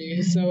want to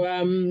do.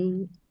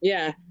 So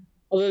yeah.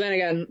 Although then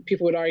again,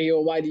 people would argue,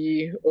 well, why do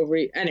you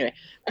overeat? Anyway.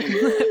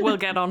 We'll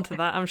get on to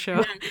that, I'm sure.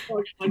 Yeah,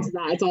 we'll get on to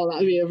that at all. That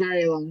would be a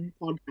very long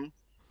podcast.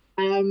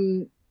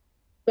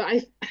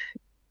 But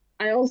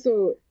I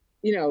also,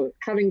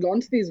 having gone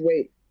to these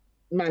weight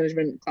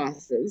management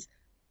classes,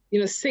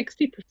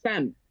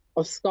 60%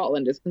 of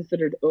Scotland is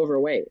considered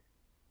overweight.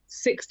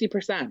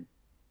 60%.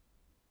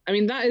 I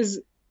mean, that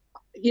is,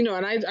 and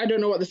I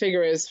don't know what the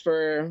figure is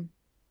for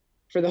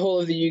the whole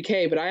of the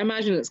UK, but I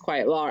imagine it's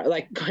quite large.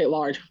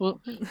 But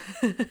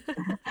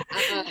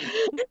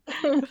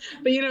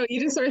you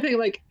just start thinking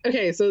like,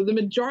 okay, so the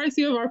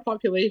majority of our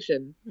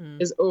population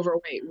is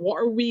overweight. What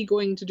are we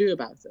going to do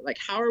about it? Like,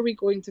 how are we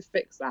going to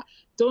fix that?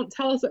 Don't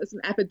tell us that it's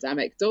an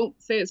epidemic. Don't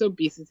say it's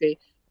obesity.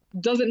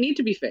 Does it need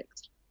to be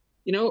fixed?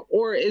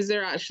 Or is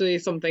there actually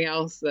something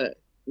else that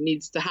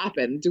needs to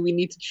happen? Do we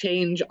need to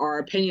change our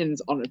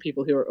opinions on the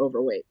people who are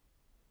overweight?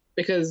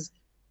 Because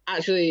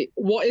actually,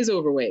 what is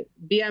overweight?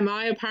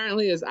 BMI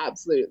apparently is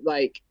absolute,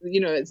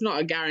 it's not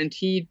a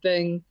guaranteed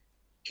thing.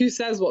 Who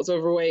says what's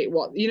overweight?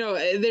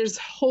 There's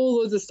whole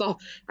loads of stuff.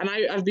 And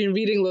I've been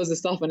reading loads of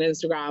stuff on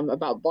Instagram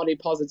about body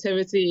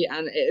positivity,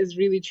 and it has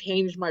really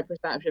changed my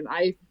perception.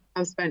 I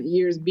have spent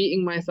years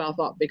beating myself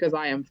up because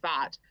I am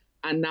fat.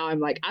 And now I'm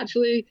like,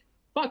 actually,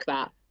 fuck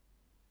that.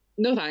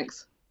 No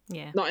thanks.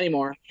 Yeah. Not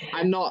anymore.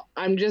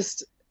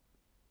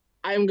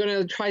 I'm going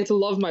to try to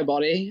love my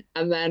body.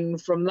 And then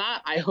from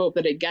that, I hope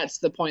that it gets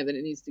to the point that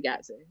it needs to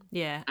get to.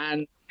 Yeah.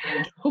 And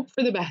hope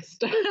for the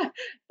best.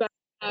 But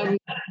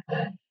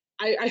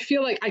I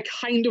feel like I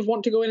kind of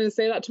want to go in and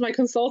say that to my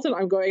consultant.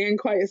 I'm going in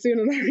quite soon.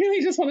 And I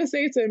really just want to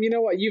say to him, you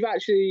know what, you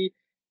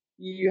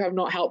have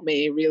not helped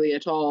me really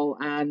at all.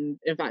 And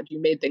in fact,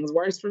 you made things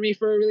worse for me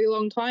for a really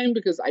long time,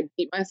 because I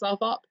beat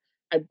myself up.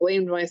 I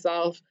blamed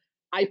myself.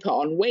 I put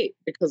on weight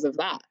because of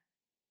that.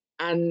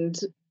 And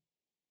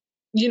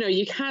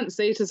you can't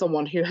say to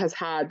someone who has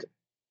had,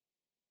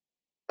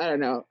 I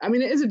don't know, I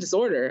mean, it is a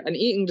disorder, an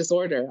eating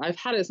disorder. I've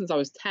had it since I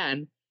was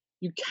 10.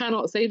 You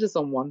cannot say to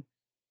someone,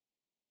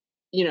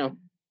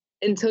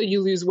 until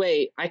you lose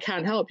weight, I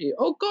can't help you.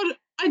 Oh God,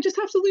 I just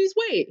have to lose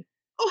weight.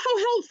 Oh, how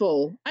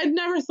helpful. I'd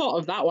never thought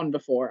of that one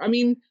before. I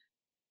mean,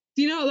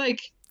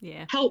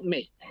 yeah, help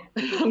me.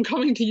 I'm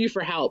coming to you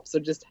for help, so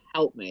just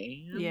help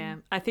me. Yeah,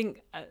 I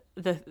think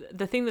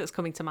the thing that's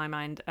coming to my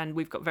mind, and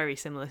we've got very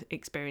similar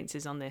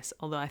experiences on this,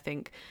 although I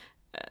think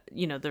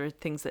there are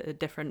things that are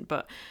different,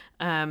 but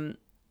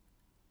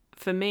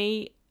for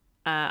me,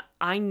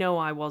 I know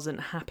I wasn't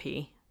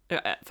happy.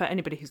 For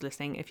anybody who's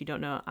listening, if you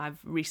don't know, I've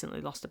recently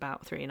lost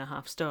about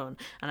 3.5 stone,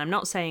 and I'm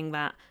not saying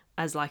that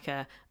as like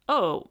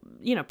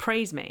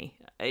praise me.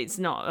 It's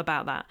not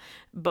about that.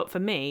 But for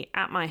me,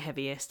 at my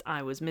heaviest,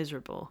 I was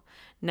miserable.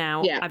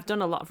 Now, I've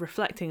done a lot of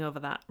reflecting over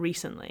that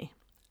recently,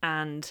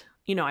 and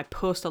I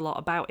post a lot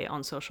about it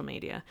on social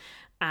media,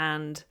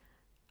 and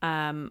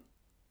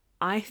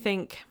I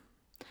think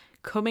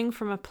coming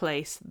from a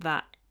place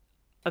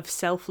of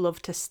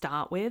self-love to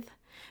start with,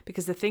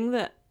 because the thing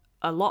that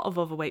a lot of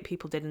overweight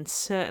people did, and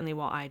certainly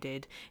what I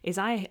did, is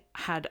I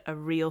had a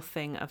real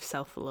thing of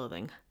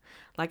self-loathing.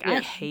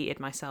 I hated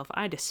myself.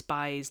 I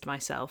despised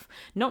myself,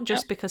 not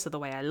just because of the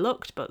way I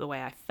looked, but the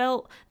way I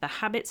felt, the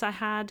habits I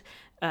had,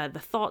 the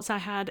thoughts I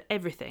had,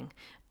 everything.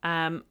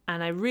 And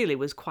I really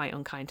was quite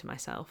unkind to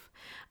myself.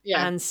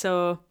 Yeah. And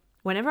so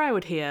whenever I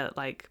would hear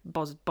like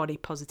body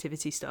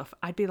positivity stuff,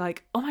 I'd be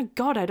like, oh my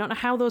God, I don't know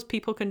how those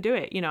people can do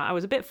it. You know, I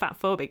was a bit fat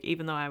phobic,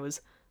 even though I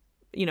was,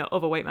 you know,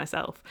 overweight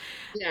myself.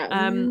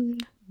 Yeah.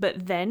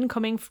 But then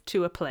coming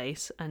to a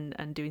place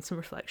and doing some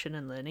reflection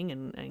and learning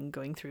and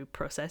going through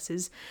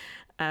processes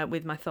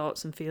with my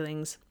thoughts and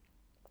feelings,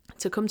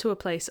 to come to a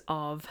place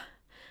of,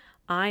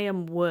 I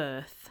am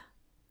worth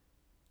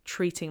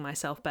treating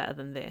myself better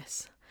than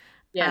this.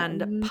 Yeah.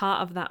 And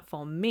part of that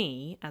for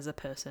me as a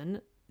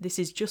person, this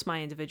is just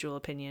my individual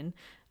opinion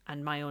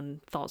and my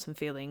own thoughts and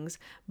feelings,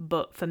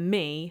 but for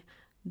me,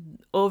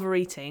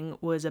 overeating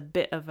was a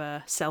bit of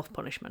a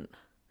self-punishment.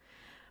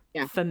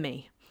 Yeah. For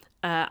me.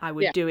 I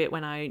would do it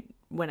when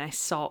I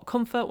sought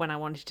comfort, when I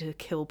wanted to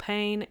kill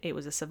pain. It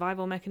was a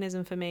survival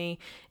mechanism for me.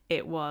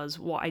 It was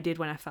what I did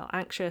when I felt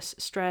anxious,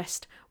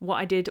 stressed, what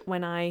I did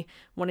when I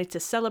wanted to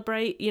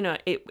celebrate. You know,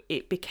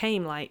 it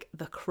became like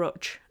the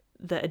crutch,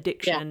 the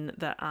addiction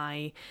that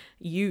I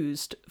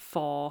used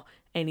for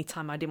any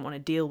time I didn't want to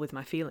deal with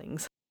my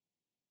feelings.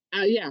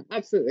 Yeah,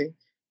 absolutely.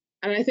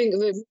 And I think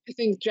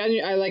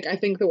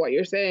that what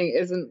you're saying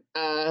isn't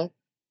a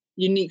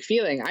unique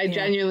feeling. I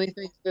genuinely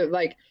think that,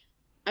 like,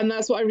 and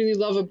that's what I really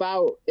love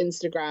about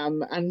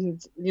Instagram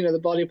and, you know, the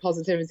body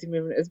positivity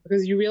movement, is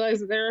because you realize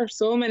that there are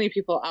so many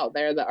people out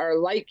there that are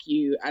like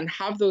you and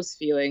have those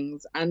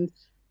feelings. And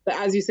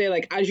that, as you say,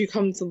 like, as you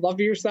come to love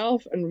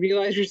yourself and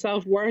realize your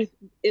self-worth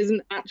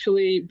isn't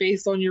actually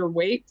based on your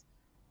weight,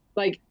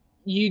 like,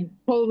 you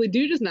probably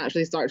do just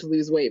naturally start to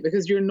lose weight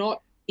because you're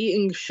not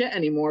eating shit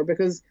anymore,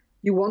 because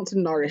you want to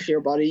nourish your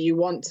body. You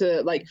want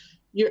to, like,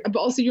 but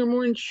also you're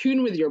more in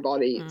tune with your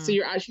body. So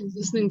you're actually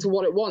listening to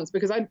what it wants.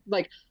 Because I,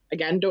 like,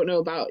 again, don't know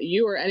about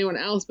you or anyone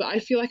else, but I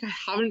feel like I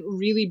haven't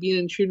really been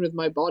in tune with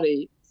my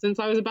body since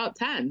I was about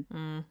 10.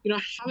 You know,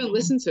 I haven't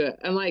listened to it.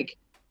 And, like,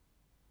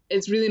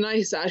 it's really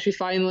nice to actually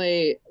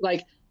finally,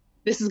 like,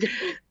 this is going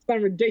to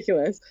sound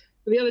ridiculous,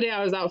 but the other day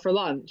I was out for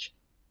lunch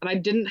and I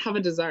didn't have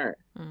a dessert.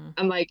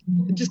 And, like,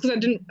 just because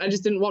I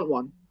just didn't want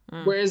one.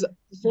 Whereas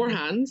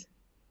beforehand,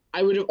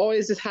 I would have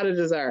always just had a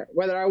dessert,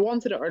 whether I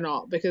wanted it or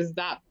not, because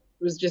that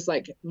was just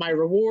like my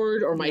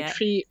reward or my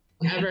treat,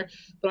 whatever.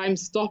 But I'm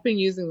stopping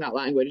using that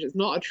language. It's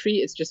not a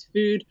treat, it's just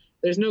food.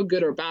 There's no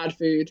good or bad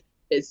food.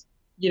 It's,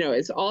 you know,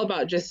 it's all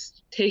about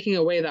just taking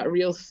away that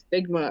real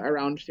stigma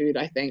around food,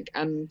 I think,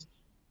 and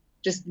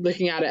just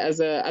looking at it as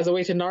a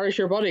way to nourish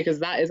your body, because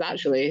that is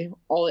actually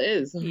all it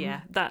is. Yeah,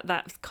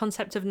 that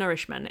concept of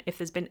nourishment, if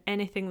there's been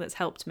anything that's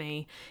helped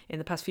me in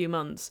the past few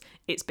months,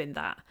 it's been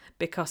that.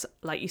 Because,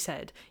 like you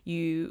said,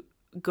 you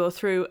go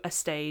through a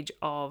stage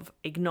of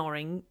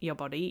ignoring your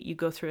body, you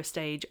go through a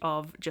stage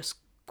of just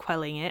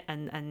quelling it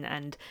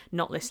and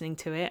not listening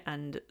to it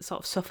and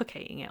sort of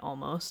suffocating it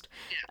almost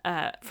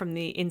from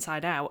the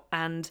inside out.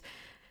 And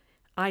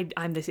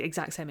I'm the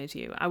exact same as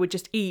you. I would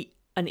just eat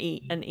and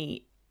eat and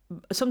eat,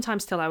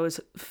 sometimes till I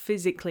was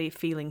physically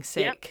feeling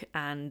sick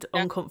and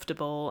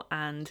uncomfortable,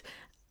 and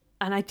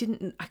I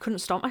couldn't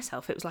stop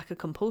myself. It was like a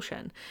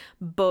compulsion.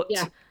 But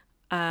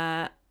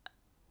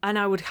and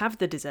I would have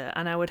the dessert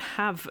and I would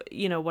have,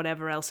 you know,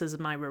 whatever else as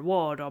my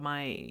reward or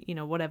my, you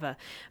know, whatever.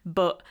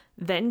 But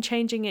then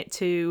changing it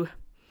to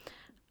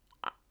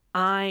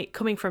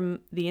coming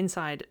from the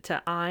inside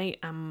to I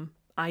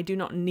do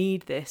not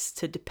need this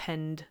to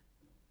depend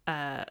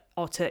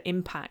or to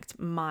impact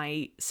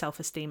my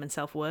self-esteem and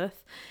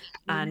self-worth.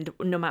 And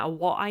no matter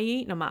what I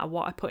eat, no matter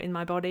what I put in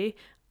my body,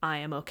 I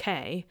am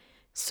okay,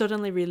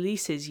 suddenly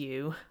releases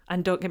you.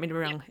 And don't get me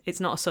wrong, it's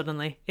not a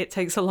suddenly. It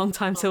takes a long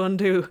time to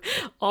undo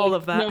all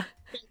of that. No,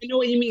 I know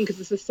what you mean, because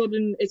it's a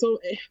sudden,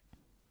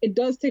 it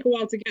does take a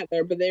while to get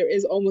there, but there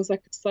is almost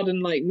like a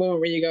sudden, like, moment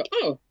where you go,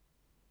 oh,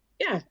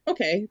 yeah,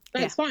 okay,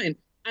 that's fine.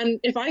 And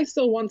if I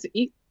still want to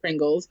eat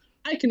Pringles,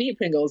 I can eat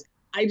Pringles.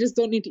 I just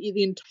don't need to eat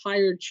the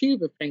entire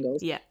tube of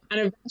Pringles. Yeah. And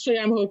eventually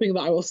I'm hoping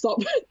that I will stop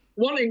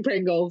wanting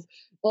Pringles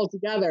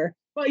altogether.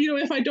 But, you know,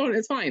 if I don't,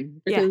 it's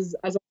fine. Because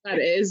as I said,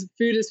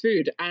 food is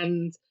food.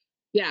 And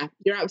yeah,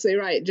 you're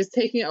absolutely right. Just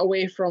taking it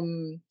away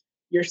from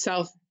your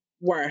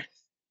self-worth,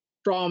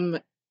 from...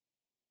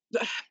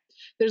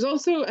 There's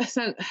also a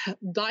sense...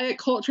 Diet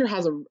culture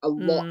has a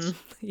lot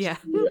to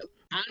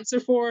answer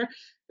for.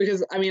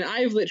 Because, I mean,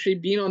 I've literally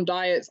been on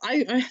diets.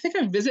 I think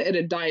I visited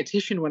a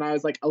dietitian when I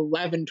was like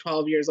 11,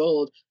 12 years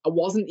old. I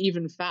wasn't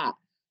even fat.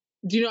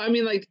 Do you know what I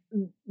mean? Like,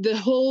 the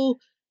whole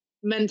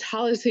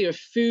mentality of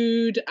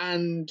food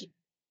and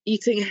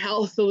eating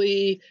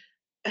healthily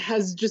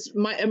has just,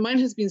 mine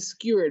has been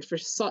skewered for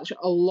such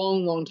a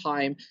long, long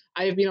time.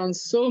 I have been on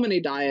so many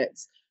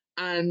diets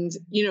and,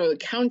 you know,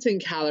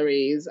 counting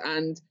calories,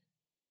 and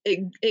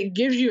it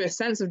gives you a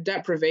sense of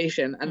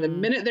deprivation. And the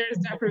minute there is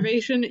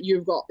deprivation,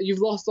 you've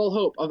lost all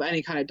hope of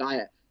any kind of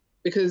diet,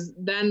 because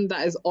then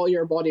that is all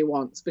your body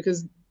wants.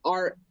 Because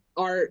our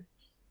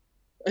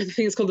I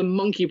think it's called the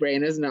monkey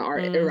brain, isn't it? Our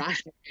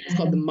irrational brain is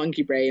called the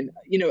monkey brain.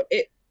 You know,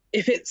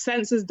 if it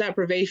senses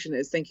deprivation,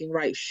 it's thinking,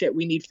 right, shit,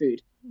 we need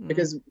food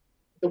because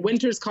the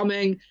winter's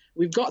coming.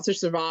 We've got to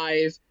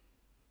survive.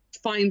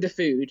 Find the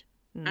food.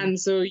 And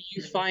so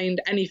you find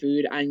any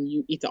food and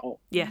you eat it all.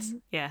 Yes.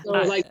 Yeah. So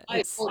like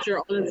diet culture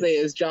honestly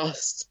is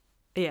just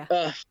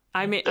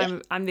I mean,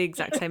 I'm the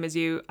exact same as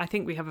you. I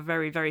think we have a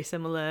very, very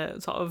similar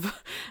sort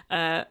of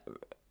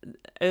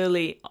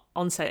early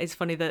onset. It's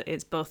funny that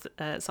it's both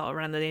sort of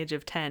around the age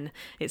of 10.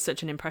 It's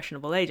such an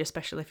impressionable age,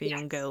 especially for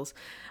young girls.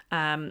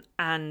 And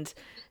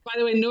by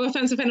the way, no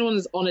offense if anyone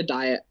is on a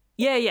diet.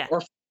 Yeah.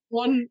 Or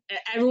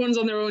everyone's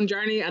on their own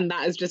journey, and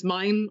that is just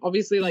mine.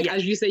 Obviously, like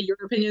as you say, your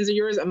opinions are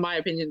yours and my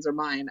opinions are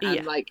mine.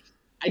 And like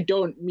I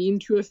don't mean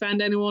to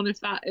offend anyone if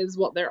that is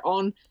what they're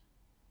on,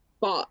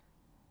 but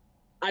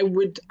I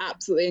would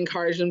absolutely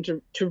encourage them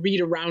to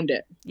read around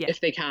it if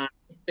they can,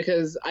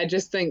 because I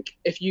just think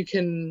if you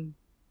can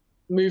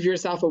move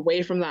yourself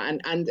away from that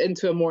and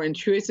into a more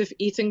intuitive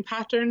eating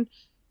pattern,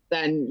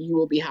 then you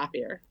will be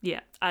happier.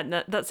 Yeah,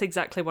 and that's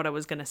exactly what I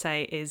was going to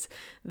say, is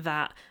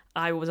that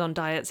I was on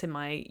diets in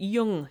my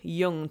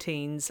young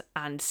teens,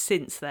 and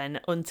since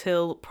then,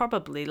 until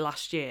probably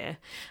last year,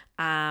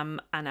 and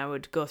I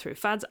would go through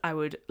fads. I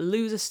would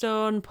lose a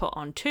stone, put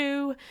on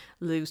 2,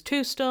 lose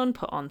 2 stone,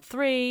 put on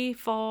 3,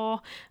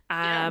 4,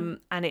 and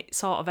it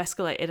sort of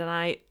escalated, and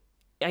I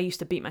used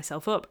to beat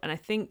myself up, and I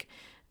think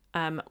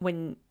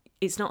when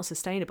it's not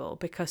sustainable,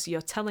 because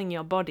you're telling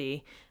your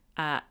body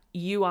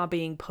you are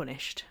being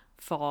punished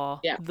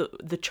for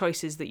the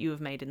choices that you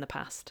have made in the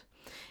past.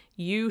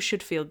 You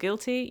should feel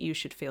guilty, you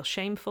should feel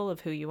shameful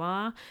of who you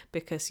are,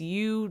 because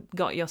you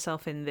got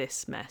yourself in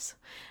this mess.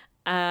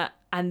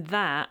 And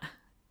that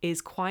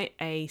is quite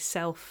a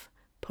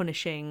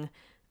self-punishing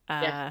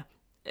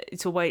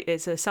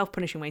it's a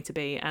self-punishing way to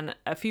be. And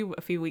a few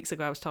weeks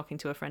ago I was talking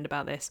to a friend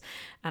about this,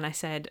 and I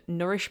said,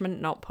 nourishment,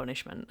 not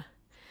punishment.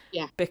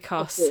 Yeah.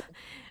 Because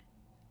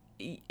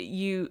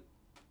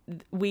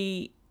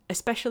we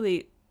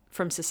especially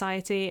from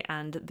society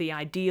and the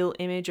ideal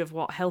image of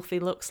what healthy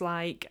looks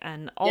like,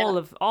 and all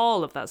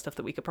of that stuff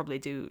that we could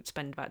probably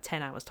spend about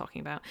 10 hours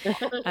talking about.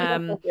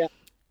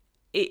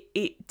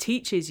 It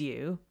teaches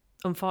you,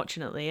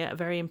 unfortunately, at a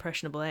very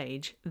impressionable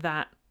age,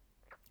 that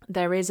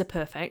there is a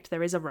perfect,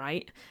 there is a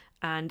right,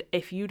 and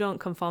if you don't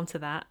conform to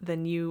that,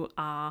 then you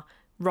are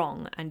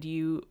wrong and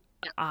you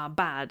are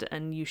bad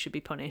and you should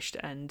be punished.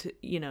 And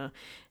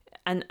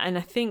and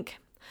I think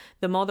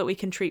the more that we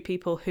can treat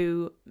people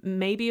who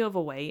may be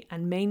overweight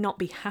and may not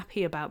be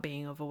happy about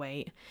being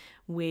overweight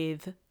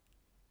with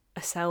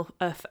a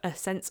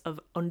sense of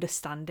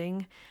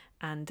understanding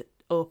and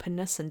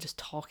openness, and just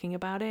talking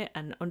about it,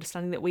 and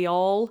understanding that we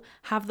all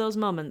have those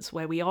moments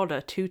where we order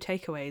 2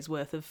 takeaways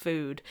worth of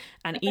food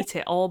and eat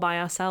it all by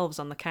ourselves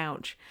on the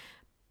couch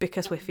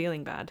because we're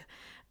feeling bad.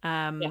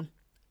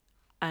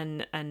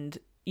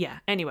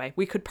 Anyway,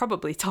 we could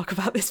probably talk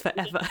about this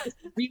forever. I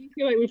really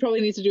feel like we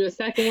probably need to do a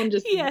second one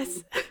just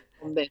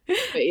on this.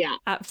 But yeah,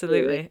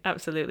 absolutely.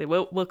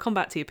 We'll come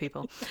back to you,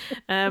 people.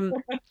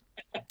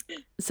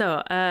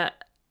 So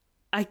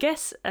I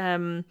guess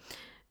I'm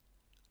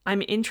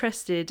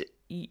interested.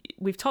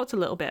 We've talked a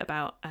little bit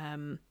about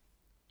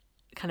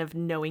kind of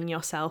knowing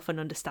yourself and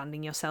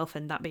understanding yourself,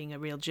 and that being a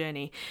real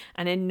journey.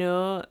 And I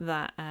know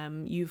that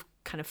you've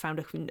kind of found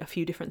a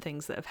few different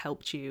things that have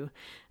helped you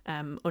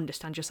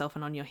understand yourself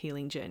and on your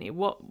healing journey.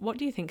 What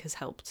do you think has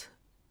helped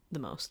the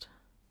most?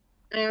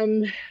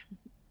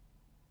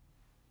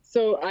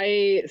 So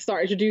I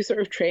started to do sort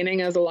of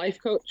training as a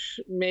life coach,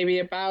 maybe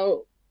I've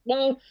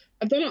done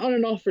it on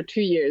and off for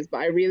 2 years, but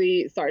I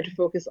really started to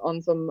focus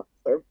on some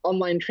sort of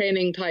online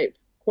training type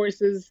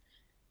courses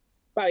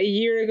about a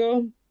year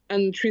ago.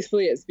 And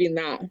truthfully, it's been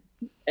that,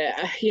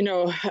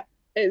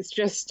 it's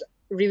just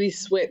really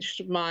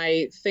switched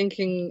my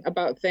thinking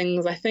about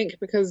things, I think,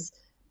 because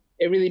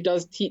it really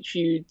does teach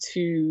you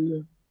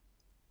to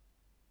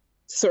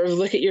sort of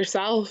look at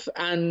yourself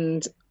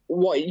and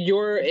what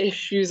your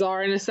issues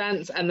are, in a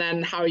sense, and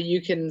then how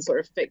you can sort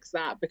of fix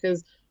that.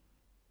 Because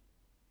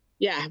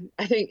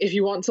I think if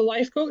you want to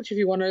life coach, if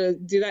you want to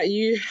do that,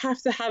 you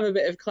have to have a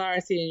bit of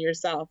clarity in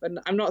yourself. And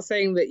I'm not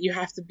saying that you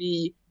have to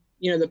be,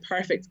 the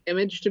perfect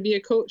image to be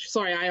a coach.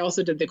 Sorry, I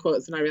also did the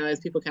quotes and I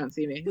realized people can't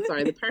see me.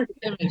 Sorry, the perfect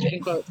image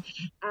in quotes.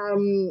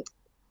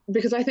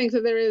 Because I think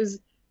that there is,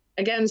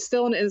 again,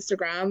 still on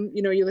Instagram,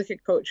 you look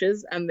at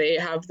coaches and they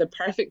have the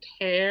perfect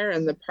hair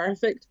and the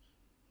perfect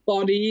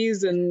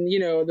bodies and,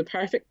 the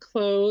perfect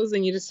clothes.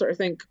 And you just sort of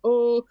think,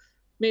 oh,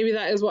 maybe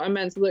that is what I'm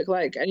meant to look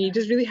like. And you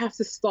just really have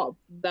to stop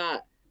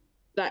that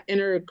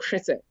inner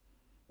critic.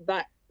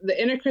 The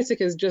inner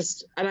critic is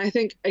just, and I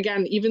think,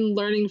 again, even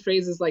learning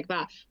phrases like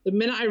that, the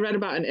minute I read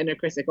about an inner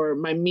critic, or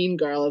my mean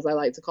girl, as I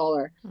like to call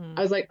her,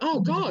 I was like, oh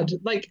God,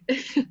 like,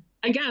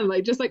 again,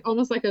 like, just like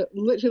almost like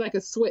literally like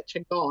a switch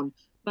had gone. And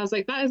I was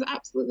like, that is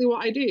absolutely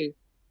what I do.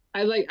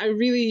 I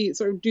really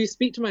sort of do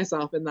speak to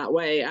myself in that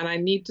way, and I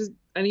need to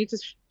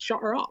shut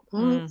her up.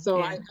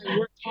 So I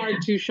worked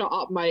hard to shut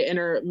up my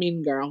inner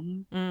mean girl.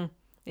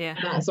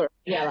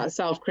 That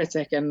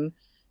self-critic. And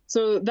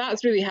so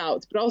that's really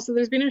helped. But also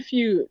there's been a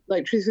few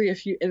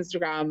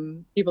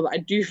Instagram people that I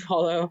do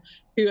follow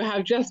who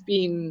have just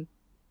been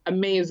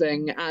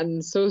amazing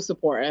and so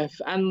supportive.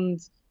 And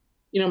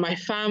my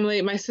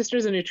family, my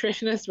sister's a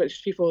nutritionist,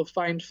 which people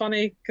find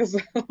funny because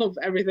of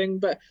everything.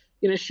 But,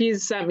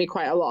 she's sent me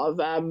quite a lot of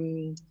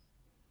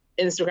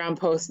Instagram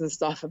posts and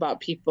stuff about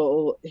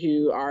people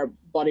who are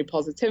body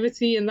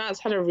positivity. And that's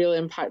had a real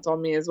impact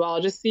on me as well.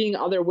 Just seeing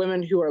other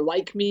women who are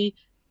like me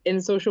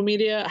in social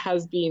media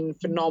has been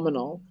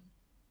phenomenal.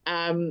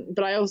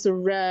 But I also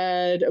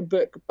read a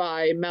book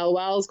by Mel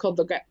Wells called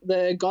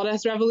The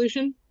Goddess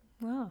Revolution.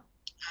 Wow.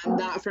 And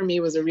that for me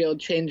was a real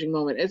changing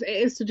moment. It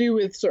is to do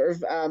with sort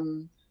of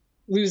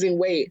losing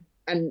weight,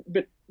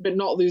 but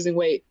not losing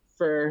weight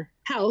for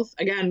health,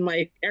 again,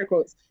 my air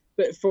quotes,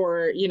 but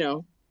for,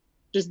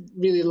 just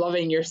really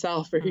loving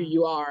yourself for who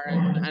you are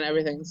and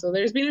everything. So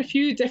there's been a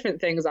few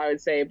different things, I would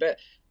say, but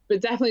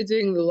definitely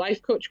doing the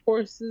life coach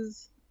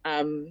courses.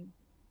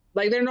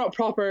 Like, they're not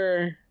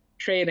proper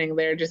training,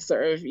 they're just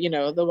sort of,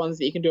 the ones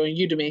that you can do on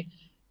Udemy.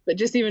 But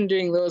just even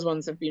doing those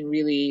ones have been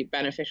really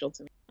beneficial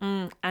to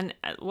me. And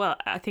well,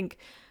 I think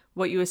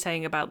what you were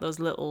saying about those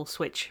little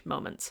switch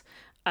moments,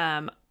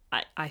 I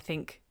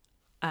think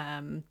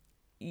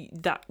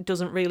that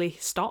doesn't really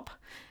stop.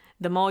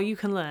 The more you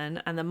can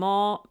learn, and the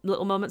more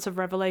little moments of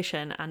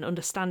revelation and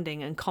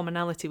understanding and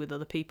commonality with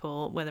other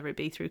people, whether it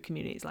be through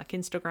communities like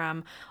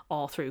Instagram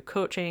or through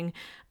coaching,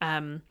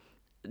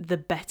 the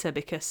better,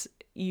 because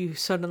you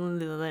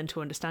suddenly learn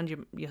to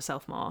understand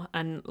yourself more.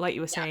 And like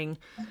you were saying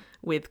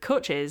with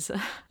coaches,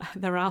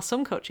 there are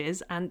some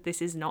coaches, and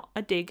this is not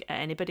a dig at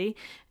anybody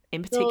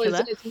in particular.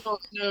 No, it's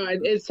not. No,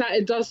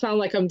 it does sound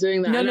like I'm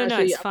doing that. No, and no,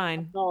 it's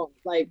fine. I'm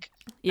not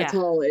at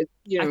all.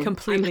 I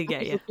completely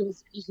get you. People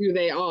see who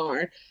they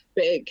are,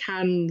 but it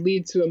can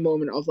lead to a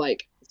moment of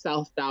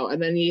self-doubt,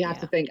 and then you have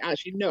to think,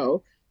 actually,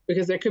 no,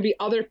 because there could be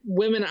other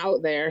women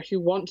out there who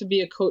want to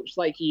be a coach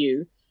like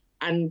you,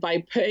 and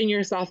by putting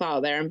yourself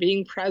out there and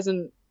being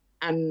present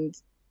and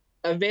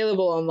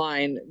available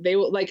online, they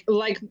will like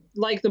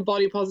the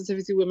body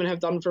positivity women have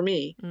done for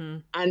me.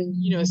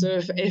 And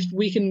so if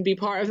we can be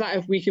part of that,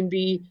 if we can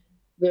be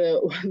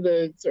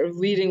the sort of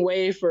leading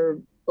way for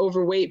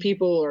overweight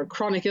people or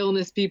chronic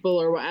illness people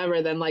or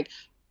whatever, then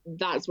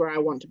that's where I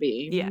want to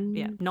be.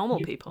 Normal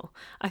people.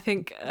 I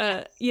think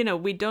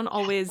we don't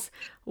always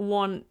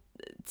want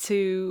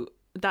to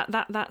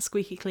that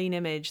squeaky clean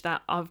image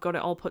that I've got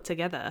it all put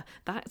together.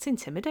 That's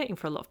intimidating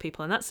for a lot of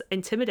people, and that's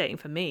intimidating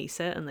for me,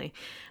 certainly.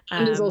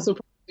 And it's also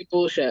probably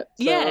bullshit.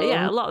 So.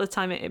 Yeah, a lot of the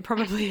time it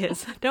probably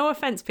is. No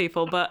offense,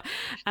 people, but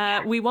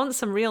we want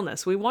some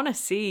realness. We want to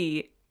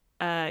see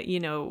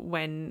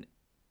when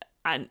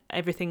and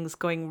everything's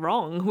going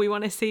wrong. We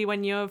want to see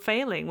when you're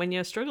failing, when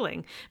you're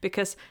struggling,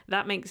 because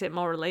that makes it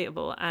more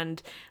relatable.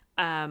 And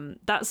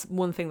that's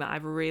one thing that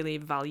I've really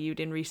valued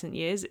in recent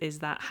years, is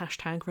that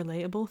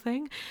 #relatable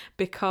thing,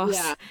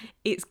 because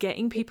it's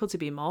getting people to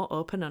be more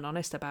open and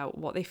honest about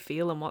what they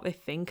feel and what they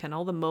think, and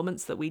all the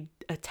moments that we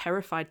are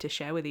terrified to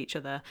share with each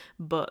other,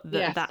 but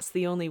that's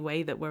the only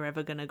way that we're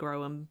ever going to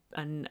grow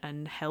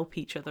and help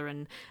each other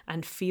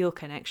and feel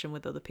connection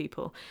with other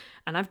people.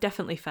 And I've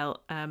definitely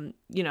felt I'm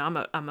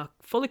a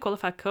fully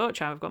qualified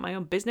coach, I've got my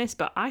own business,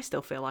 but I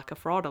still feel like a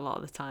fraud a lot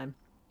of the time.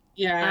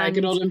 Yeah,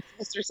 good old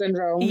imposter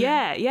syndrome.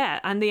 Yeah.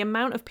 And the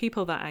amount of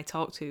people that I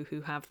talk to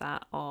who have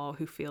that or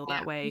who feel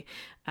that way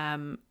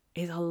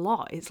is a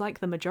lot. It's like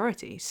the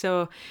majority.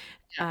 So,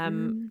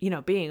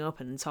 being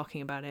open and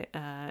talking about it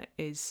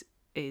is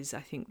I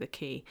think the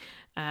key.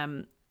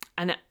 And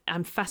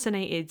I'm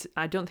fascinated.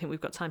 I don't think we've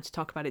got time to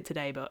talk about it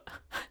today, but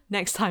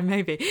next time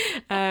maybe.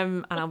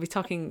 And I'll be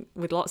talking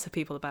with lots of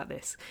people about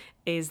this,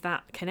 is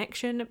that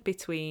connection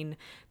between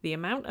the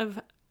amount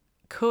of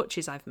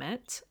coaches I've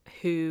met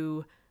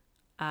who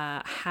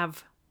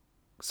have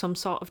some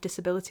sort of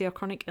disability or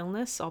chronic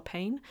illness or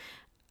pain,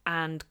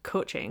 and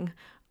coaching,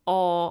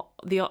 or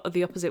the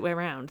opposite way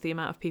around, the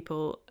amount of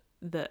people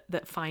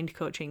that find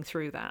coaching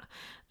through that.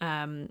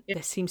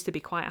 There seems to be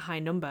quite a high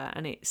number,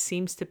 and it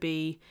seems to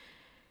be,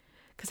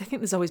 because I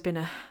think there's always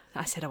been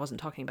I said I wasn't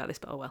talking about this,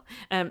 but oh well.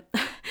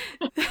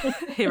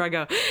 Here I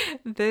go.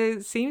 There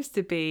seems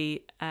to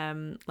be,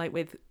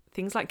 with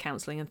things like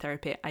counselling and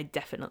therapy, I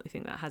definitely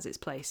think that has its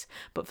place.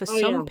 But for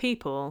some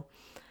people,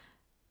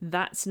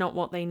 that's not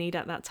what they need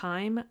at that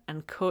time.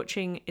 And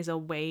coaching is a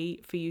way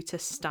for you to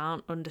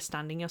start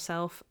understanding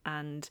yourself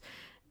and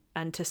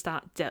to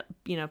start,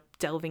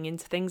 delving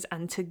into things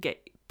and to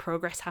get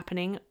progress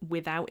happening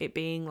without it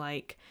being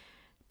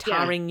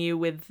tarring you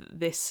with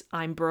this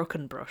I'm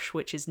broken brush,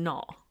 which is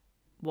not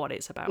what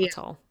it's about at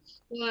all.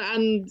 Well,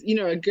 and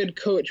a good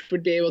coach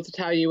would be able to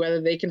tell you whether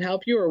they can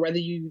help you or whether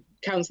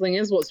counseling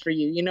is what's for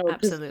you.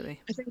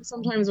 Absolutely. I think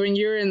sometimes when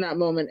you're in that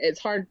moment, it's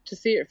hard to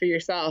see it for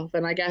yourself.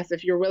 And I guess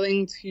if you're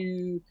willing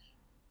to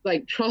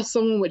trust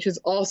someone, which is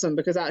awesome,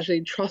 because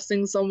actually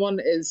trusting someone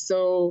is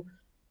so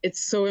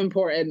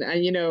important.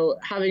 And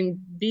having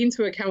been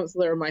to a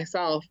counselor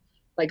myself,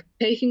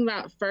 taking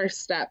that first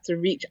step to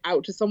reach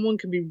out to someone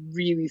can be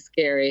really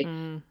scary.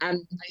 And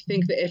I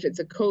think that if it's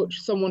a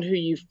coach, someone who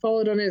you've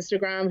followed on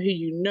Instagram,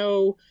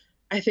 who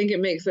I think it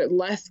makes it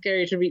less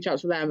scary to reach out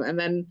to them. And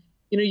then,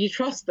 you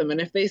trust them. And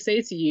if they say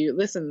to you,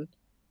 listen,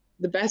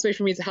 the best way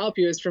for me to help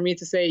you is for me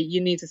to say,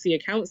 you need to see a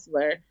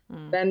counselor,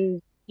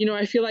 then, you know,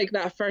 I feel like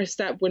that first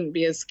step wouldn't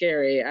be as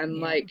scary. And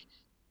like,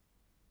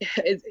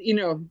 it's, you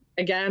know,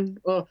 again,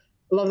 well,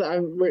 I love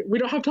that. We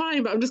don't have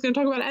time, but I'm just going to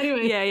talk about it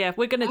anyway. Yeah,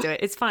 we're going to do it.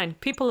 It's fine.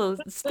 People will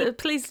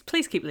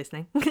please keep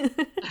listening.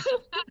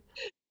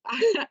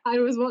 I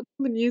was watching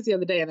the news the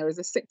other day, and there was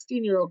a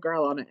 16-year-old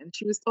girl on it, and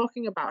she was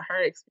talking about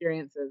her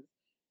experiences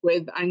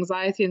with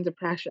anxiety and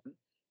depression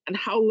and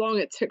how long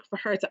it took for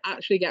her to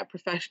actually get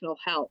professional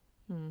help.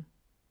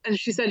 And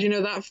she said, you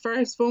know, that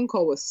first phone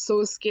call was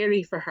so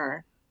scary for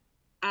her.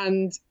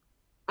 And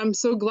I'm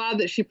so glad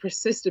that she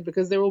persisted,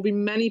 because there will be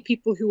many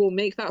people who will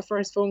make that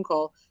first phone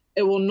call.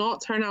 It will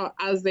not turn out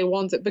as they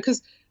want it,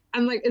 because,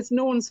 and like, it's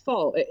no one's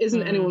fault. It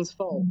isn't anyone's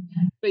fault.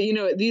 But, you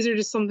know, these are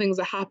just some things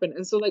that happen.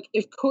 And so, like,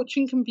 if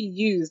coaching can be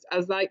used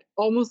as like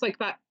almost like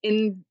that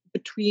in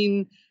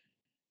between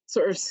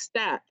sort of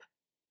step,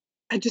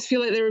 I just feel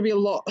like there would be a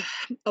lot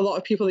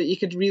of people that you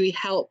could really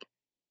help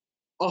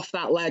off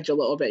that ledge a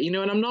little bit, you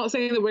know. And I'm not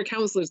saying that we're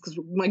counselors, because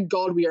my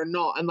God, we are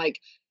not. And like,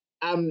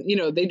 you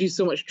know, they do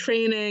so much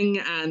training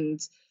and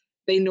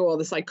they know all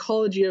the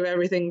psychology of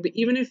everything. But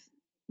even if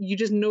you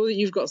just know that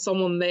you've got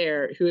someone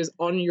there who is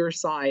on your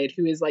side,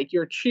 who is like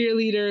your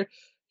cheerleader,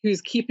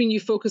 who's keeping you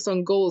focused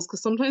on goals,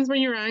 because sometimes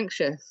when you're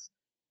anxious,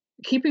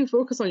 keeping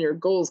focus on your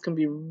goals can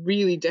be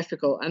really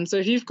difficult. And so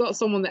if you've got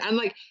someone that, and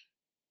like,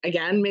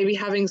 again, maybe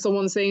having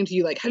someone saying to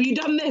you, like, have you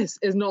done this,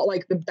 is not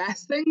like the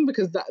best thing,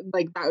 because that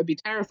would be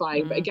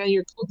terrifying. But again,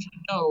 your coach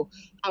should know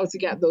how to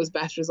get those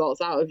best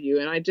results out of you.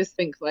 And I just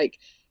think, like,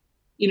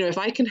 you know, if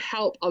I can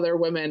help other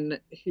women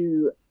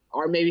who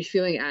are maybe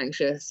feeling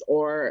anxious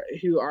or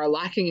who are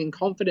lacking in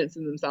confidence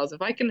in themselves,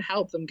 if I can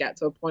help them get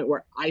to a point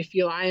where I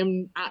feel I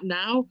am at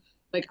now,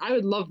 like, I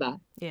would love that.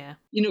 Yeah.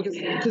 You know,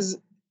 because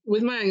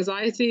with my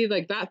anxiety,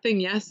 like, that thing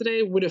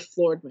yesterday would have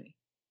floored me.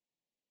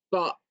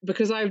 But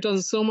because I've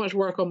done so much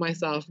work on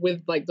myself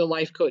with like the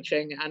life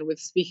coaching and with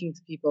speaking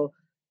to people,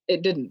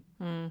 it didn't.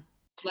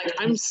 Like,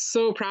 I'm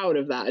so proud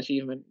of that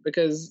achievement,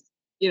 because,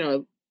 you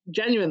know,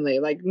 genuinely,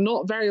 like,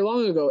 not very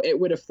long ago, it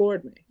would have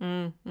floored me.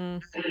 And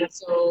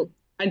so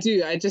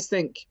I just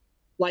think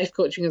life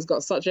coaching has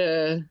got such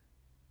a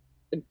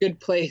good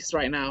place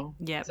right now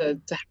to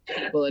help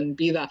people and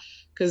be that,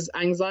 because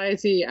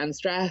anxiety and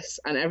stress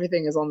and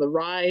everything is on the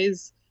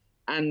rise.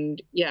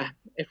 And yeah,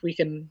 if we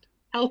can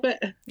help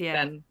it,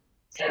 then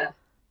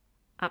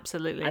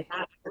absolutely. I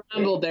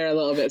rambled there a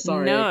little bit,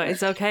 sorry. No,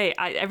 it's okay.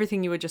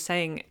 Everything you were just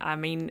saying, I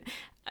mean,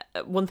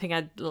 one thing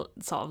I'd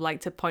sort of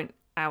like to point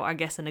out, I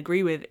guess, and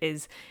agree with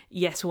is,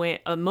 yes,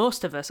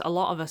 most of us, a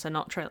lot of us are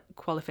not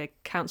qualified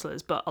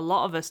counsellors, but a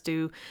lot of us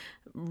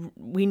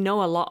we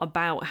know a lot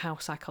about how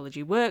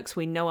psychology works.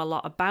 We know a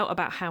lot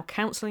about how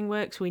counselling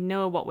works. We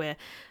know what we're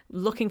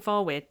looking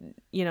for.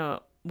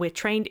 We're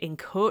trained in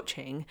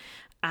coaching.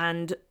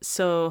 And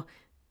so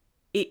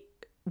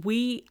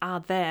we are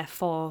there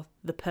for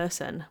the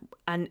person.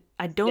 And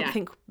I don't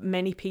think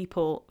many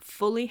people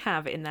fully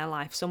have in their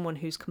life someone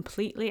who's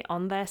completely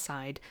on their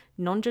side,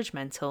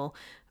 non-judgmental,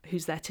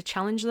 who's there to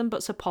challenge them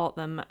but support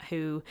them,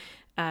 who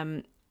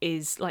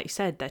is, like you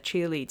said, their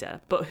cheerleader,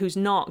 but who's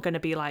not going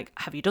to be like,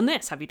 have you done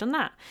this? Have you done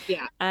that?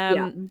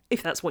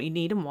 If that's what you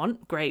need and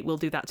want, great, we'll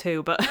do that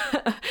too. But,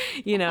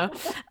 you know,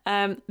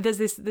 there's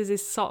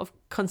this sort of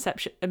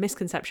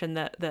misconception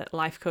that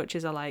life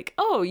coaches are like,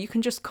 oh, you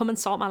can just come and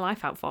sort my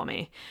life out for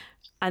me.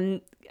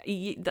 And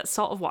that's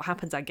sort of what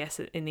happens, I guess,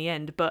 in the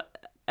end. But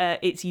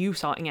it's you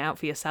sorting it out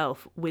for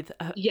yourself with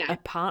a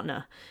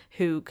partner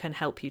who can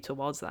help you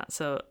towards that.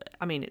 So,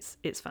 I mean,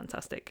 it's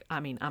fantastic. I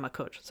mean, I'm a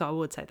coach, so I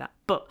would say that.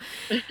 But,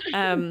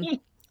 and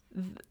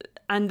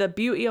the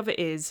beauty of it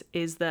is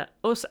that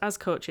us as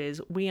coaches,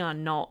 we are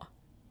not,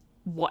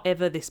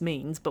 whatever this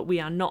means, but we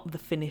are not the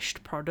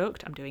finished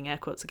product. I'm doing air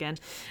quotes again.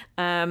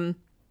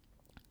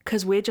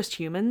 Because we're just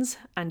humans,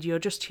 and you're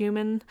just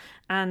human,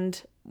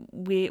 and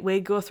we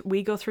go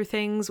through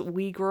things,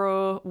 we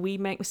grow, we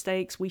make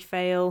mistakes, we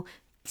fail,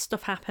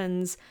 stuff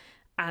happens,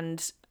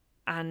 and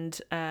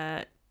isn't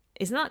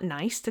that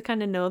nice to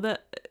kind of know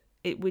that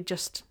we're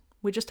just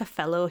a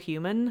fellow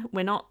human?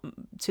 We're not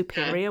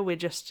superior.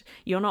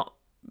 You're not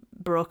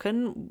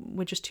broken.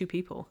 We're just two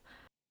people.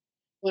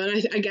 Well,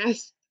 and I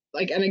guess,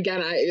 like, and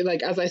again,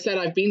 as I said,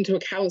 I've been to a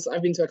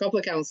couple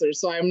of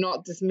counselors, so I'm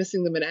not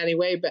dismissing them in any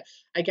way, but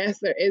I guess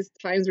there is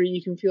times where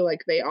you can feel like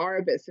they are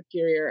a bit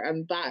superior,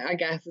 and that, I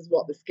guess, is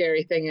what the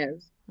scary thing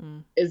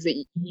is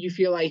that you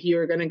feel like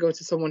you're going to go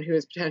to someone who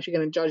is potentially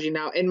going to judge you.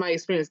 Now, in my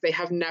experience, they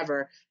have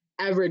never,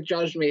 ever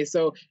judged me.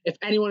 So if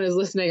anyone is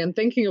listening and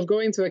thinking of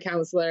going to a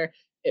counselor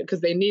because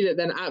they need it,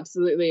 then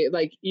absolutely,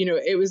 like, you know,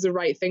 it was the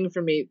right thing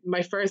for me.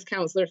 My first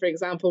counselor, for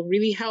example,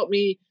 really helped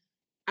me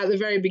at the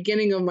very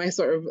beginning of my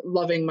sort of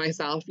loving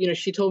myself. You know,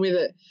 she told me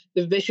that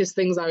the vicious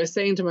things I was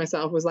saying to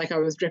myself was like I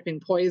was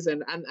dripping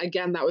poison. And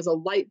again, that was a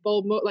light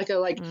bulb,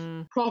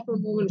 proper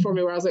moment for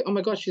me where I was like, oh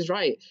my God, she's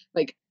right.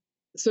 Like,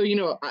 so, you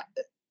know, I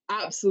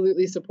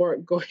absolutely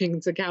support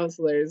going to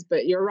counselors,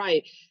 but you're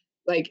right.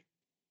 Like,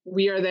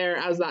 we are there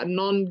as that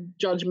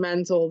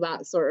non-judgmental,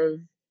 that sort of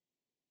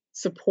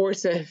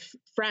supportive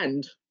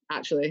friend,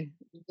 actually.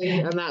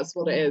 And that's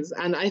what it is.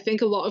 And I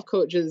think a lot of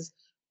coaches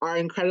are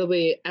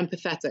incredibly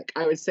empathetic.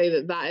 I would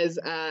say that is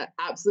an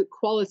absolute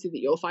quality that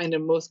you'll find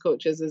in most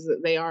coaches, is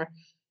that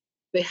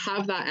they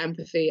have that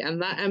empathy,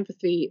 and that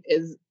empathy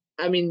is,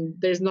 I mean,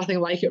 there's nothing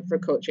like it for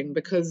coaching,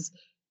 because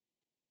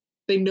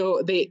they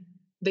know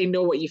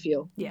what you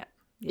feel. Yeah.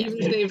 Even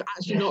if they've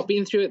actually not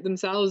been through it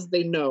themselves,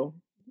 they know.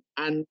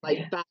 And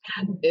like that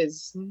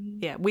is...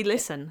 Yeah, we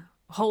listen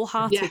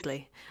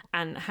wholeheartedly.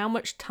 Yeah. And how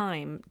much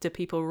time do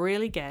people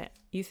really get?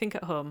 You think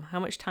at home, how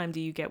much time do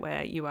you get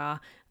where you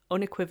are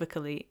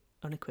unequivocally,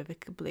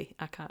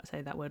 I can't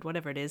say that word,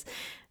 whatever it is.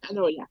 I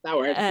know, yeah, that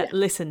word.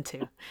 Listened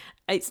to.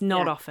 It's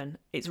not often.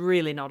 It's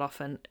really not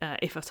often,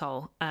 if at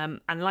all. And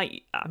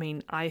like, I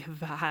mean, I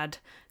have had,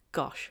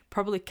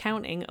 probably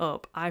counting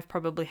up, I've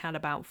probably had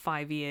about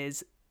 5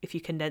 years, if you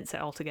condense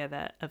it all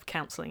together, of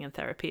counselling and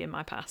therapy in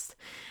my past.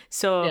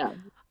 So,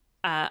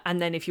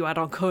 and then if you add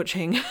on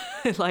coaching,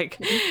 like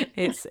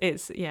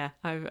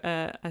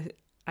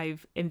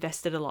I've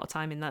invested a lot of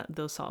time in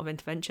those sort of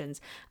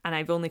interventions, and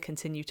I've only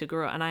continued to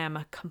grow, and I am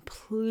a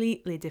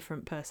completely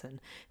different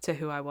person to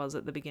who I was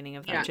at the beginning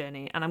of that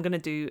journey. And I'm going to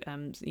do,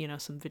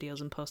 some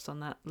videos and posts on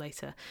that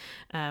later.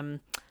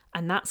 And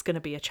that's going to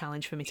be a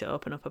challenge for me to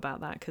open up about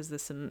that, because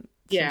there's some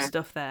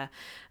stuff there.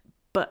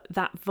 But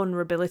that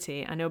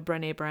vulnerability, I know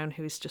Brené Brown,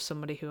 who is just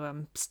somebody who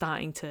I'm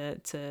starting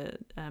to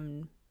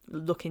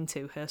look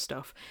into her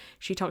stuff.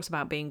 She talks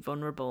about being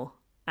vulnerable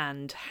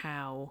and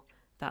how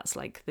that's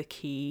like the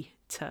key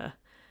to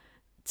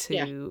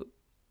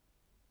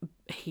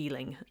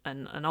healing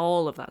and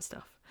all of that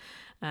stuff.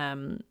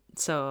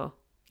 So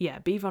yeah,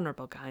 be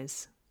vulnerable,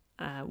 guys.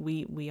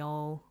 We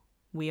all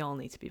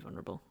need to be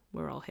vulnerable.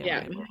 We're all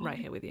here, right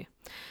here with you.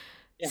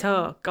 Yeah.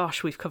 So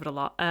gosh, we've covered a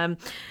lot.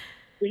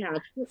 We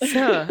have.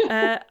 So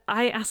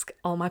I ask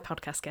all my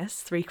podcast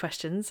guests 3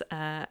 questions,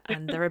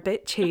 and they're a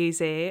bit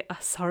cheesy.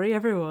 Sorry,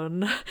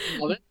 everyone.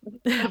 Love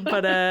it.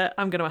 But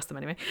I'm going to ask them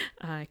anyway.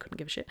 I couldn't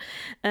give a shit.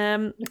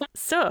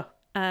 So,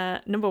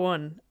 number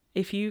 1,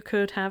 if you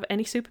could have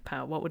any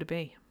superpower, what would it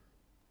be?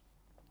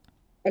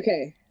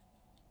 Okay.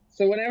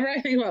 So whenever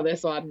I think about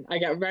this one, I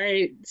get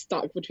very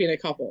stuck between a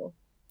couple.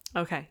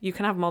 Okay, you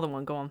can have more than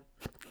one. Go on.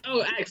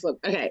 Oh, excellent.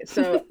 Okay,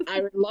 so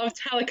I would love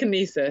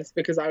telekinesis,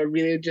 because I would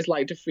really just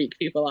like to freak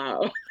people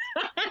out.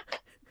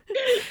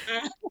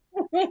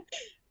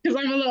 Because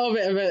I'm a little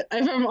bit of a,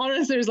 if I'm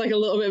honest, there's like a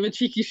little bit of a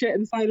cheeky shit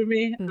inside of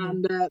me,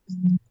 and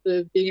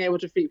being able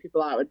to freak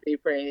people out would be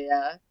pretty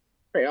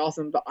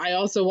awesome. But I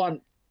also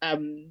want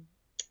no,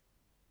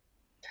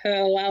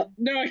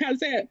 I can't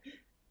say it.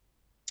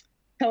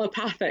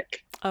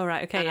 Telepathic. Oh,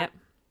 right. Okay. Yeah.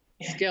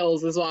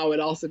 Skills as well would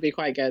also be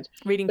quite good.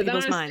 Reading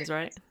people's minds,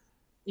 right?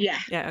 Yeah.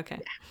 Yeah. Okay.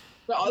 Yeah.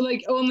 But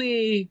like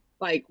only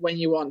like when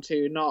you want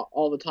to, not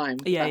all the time.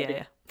 Yeah.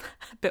 A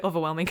bit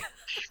overwhelming.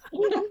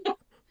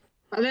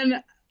 And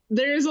then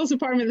there is also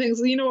part of me that thinks,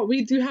 you know what,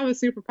 we do have a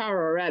superpower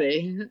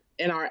already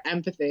in our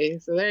empathy.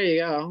 So there you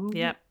go.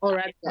 Yeah.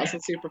 Already got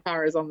some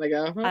superpowers on the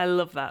go. I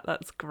love that.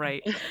 That's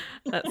great.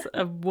 That's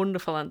a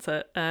wonderful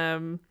answer.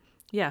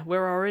 Yeah, we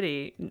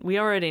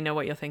already know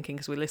what you're thinking,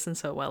 because we listen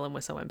so well and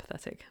we're so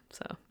empathetic.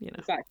 So,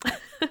 Exactly.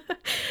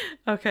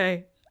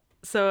 Okay.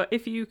 So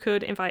if you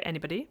could invite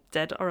anybody,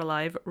 dead or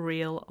alive,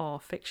 real or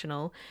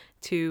fictional,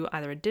 to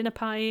either a dinner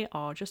party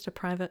or just a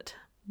private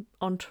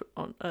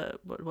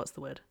what's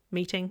the word?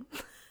 Meeting.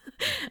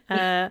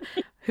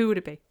 Who would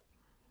it be?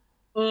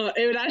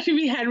 It would actually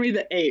be Henry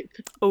VIII.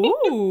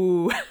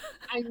 Ooh.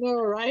 I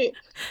know, right?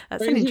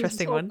 That's an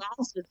interesting one.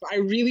 Bastard, but I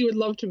really would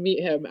love to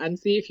meet him and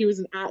see if he was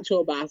an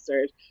actual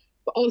bastard.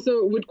 But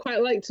also would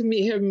quite like to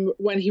meet him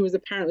when he was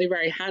apparently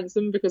very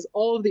handsome, because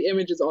all of the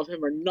images of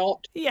him are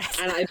not. Yes.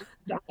 And I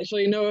don't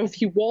actually know if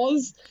he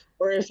was,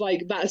 or if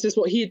like that's just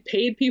what he had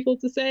paid people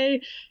to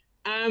say.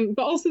 But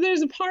also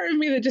there's a part of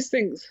me that just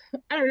thinks,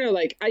 I don't know,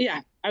 like,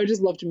 I would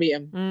just love to meet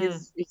him.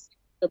 He's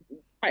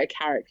quite a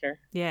character.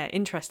 Yeah,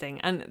 interesting.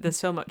 And there's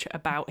so much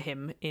about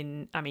him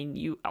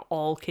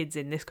all kids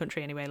in this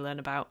country anyway learn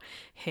about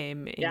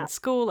him in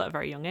school at a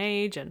very young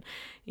age, and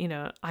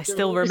I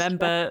still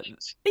remember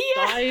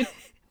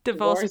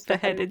divorced,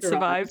 beheaded,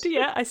 survived.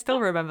 Yeah, I still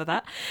remember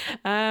that.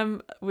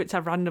 Which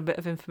a random bit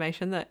of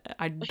information that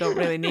I don't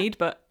really need,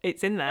 but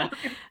it's in there,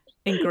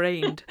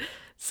 ingrained.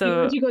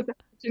 So if you go to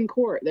Hampton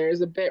Court,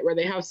 there's a bit where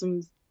they have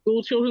some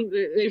school children,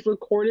 they've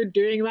recorded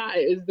doing that.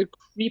 It is the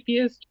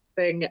creepiest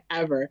thing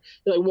ever.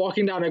 You're like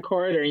walking down a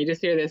corridor and you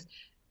just hear this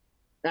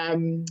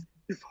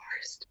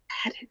divorced,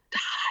 beheaded,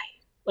 died.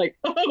 Like,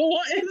 oh,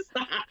 what is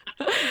that?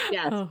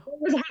 Yeah, it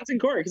was Hampton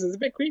Court, because it's a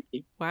bit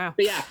creepy. Wow.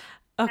 But yeah,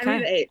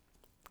 okay,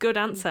 good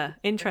answer.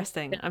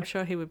 Interesting. I'm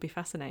sure he would be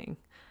fascinating.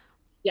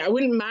 Yeah, I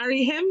wouldn't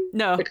marry him.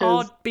 No,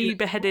 or be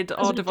beheaded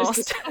or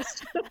divorced.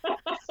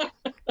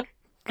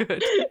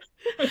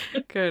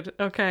 Good.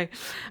 Okay.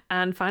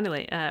 And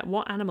finally,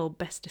 what animal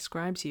best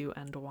describes you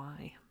and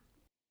why?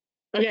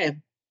 Okay,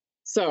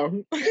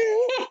 so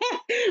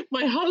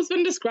My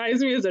husband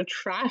describes me as a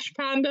trash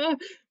panda,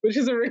 which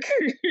is a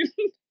raccoon.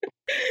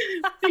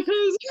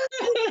 Because,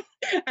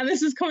 and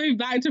this is coming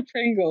back to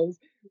Pringles.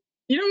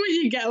 You know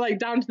when you get like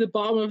down to the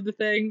bottom of the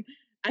thing,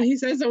 and he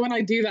says that when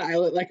I do that, I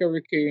look like a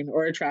raccoon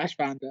or a trash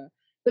panda.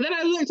 But then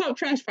I looked up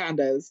trash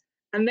pandas,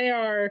 and they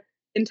are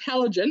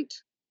intelligent,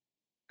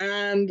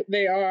 and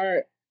they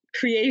are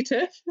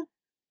creative,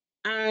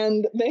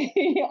 and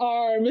they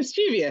are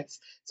mischievous.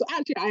 So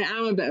actually, I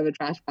am a bit of a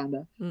trash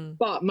panda.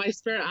 But my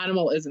spirit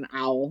animal is an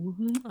owl.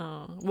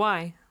 Oh,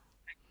 why?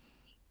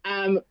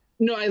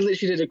 No, I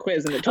literally did a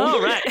quiz and it told me.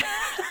 Oh, right.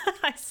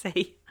 I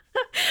see.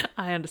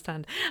 I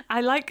understand.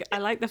 I like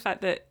the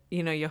fact that,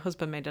 you know, your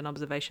husband made an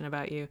observation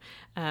about you,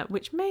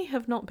 which may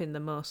have not been the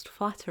most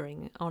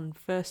flattering on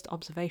first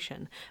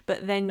observation,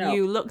 but then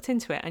you looked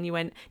into it and you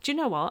went, do you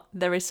know what?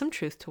 There is some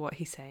truth to what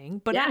he's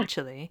saying, but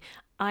actually,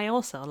 I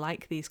also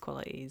like these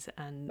qualities,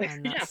 and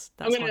that's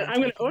I'm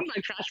gonna own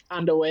my trash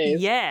panda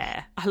ways.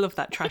 Yeah, I love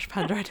that trash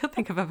panda. I don't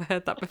think I've ever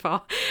heard that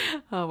before.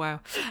 Oh wow,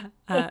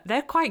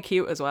 they're quite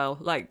cute as well.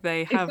 Like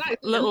they have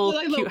little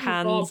cute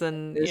hands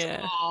and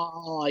yeah.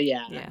 Oh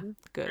yeah. Yeah,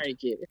 good. Very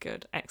cute.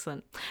 Good,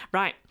 excellent.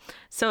 Right,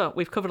 so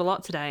we've covered a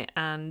lot today,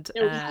 and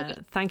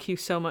thank you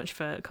so much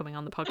for coming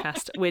on the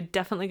podcast. We're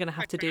definitely going to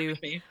have to do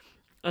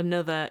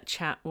another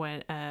chat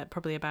when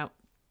probably about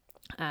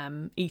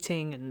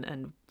eating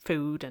and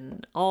food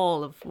and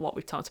all of what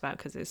we've talked about,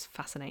 because it's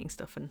fascinating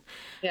stuff. And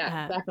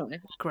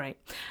definitely great.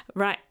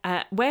 Right,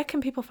 where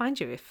can people find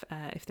you if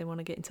they want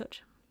to get in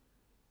touch?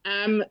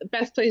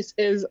 Best place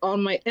is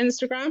on my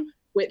Instagram,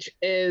 which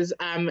is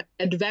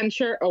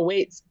Adventure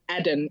Awaits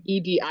Edin,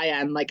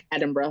 EDIN, like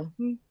Edinburgh.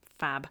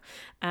 Fab.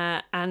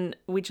 And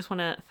we just want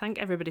to thank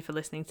everybody for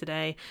listening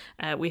today.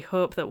 We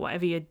hope that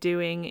whatever you're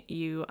doing,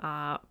 you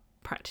are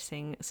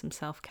practicing some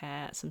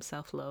self-care, some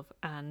self-love,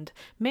 and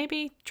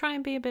maybe try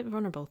and be a bit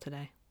vulnerable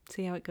today.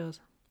 See how it goes.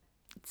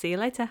 See you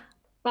later.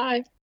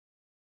 Bye.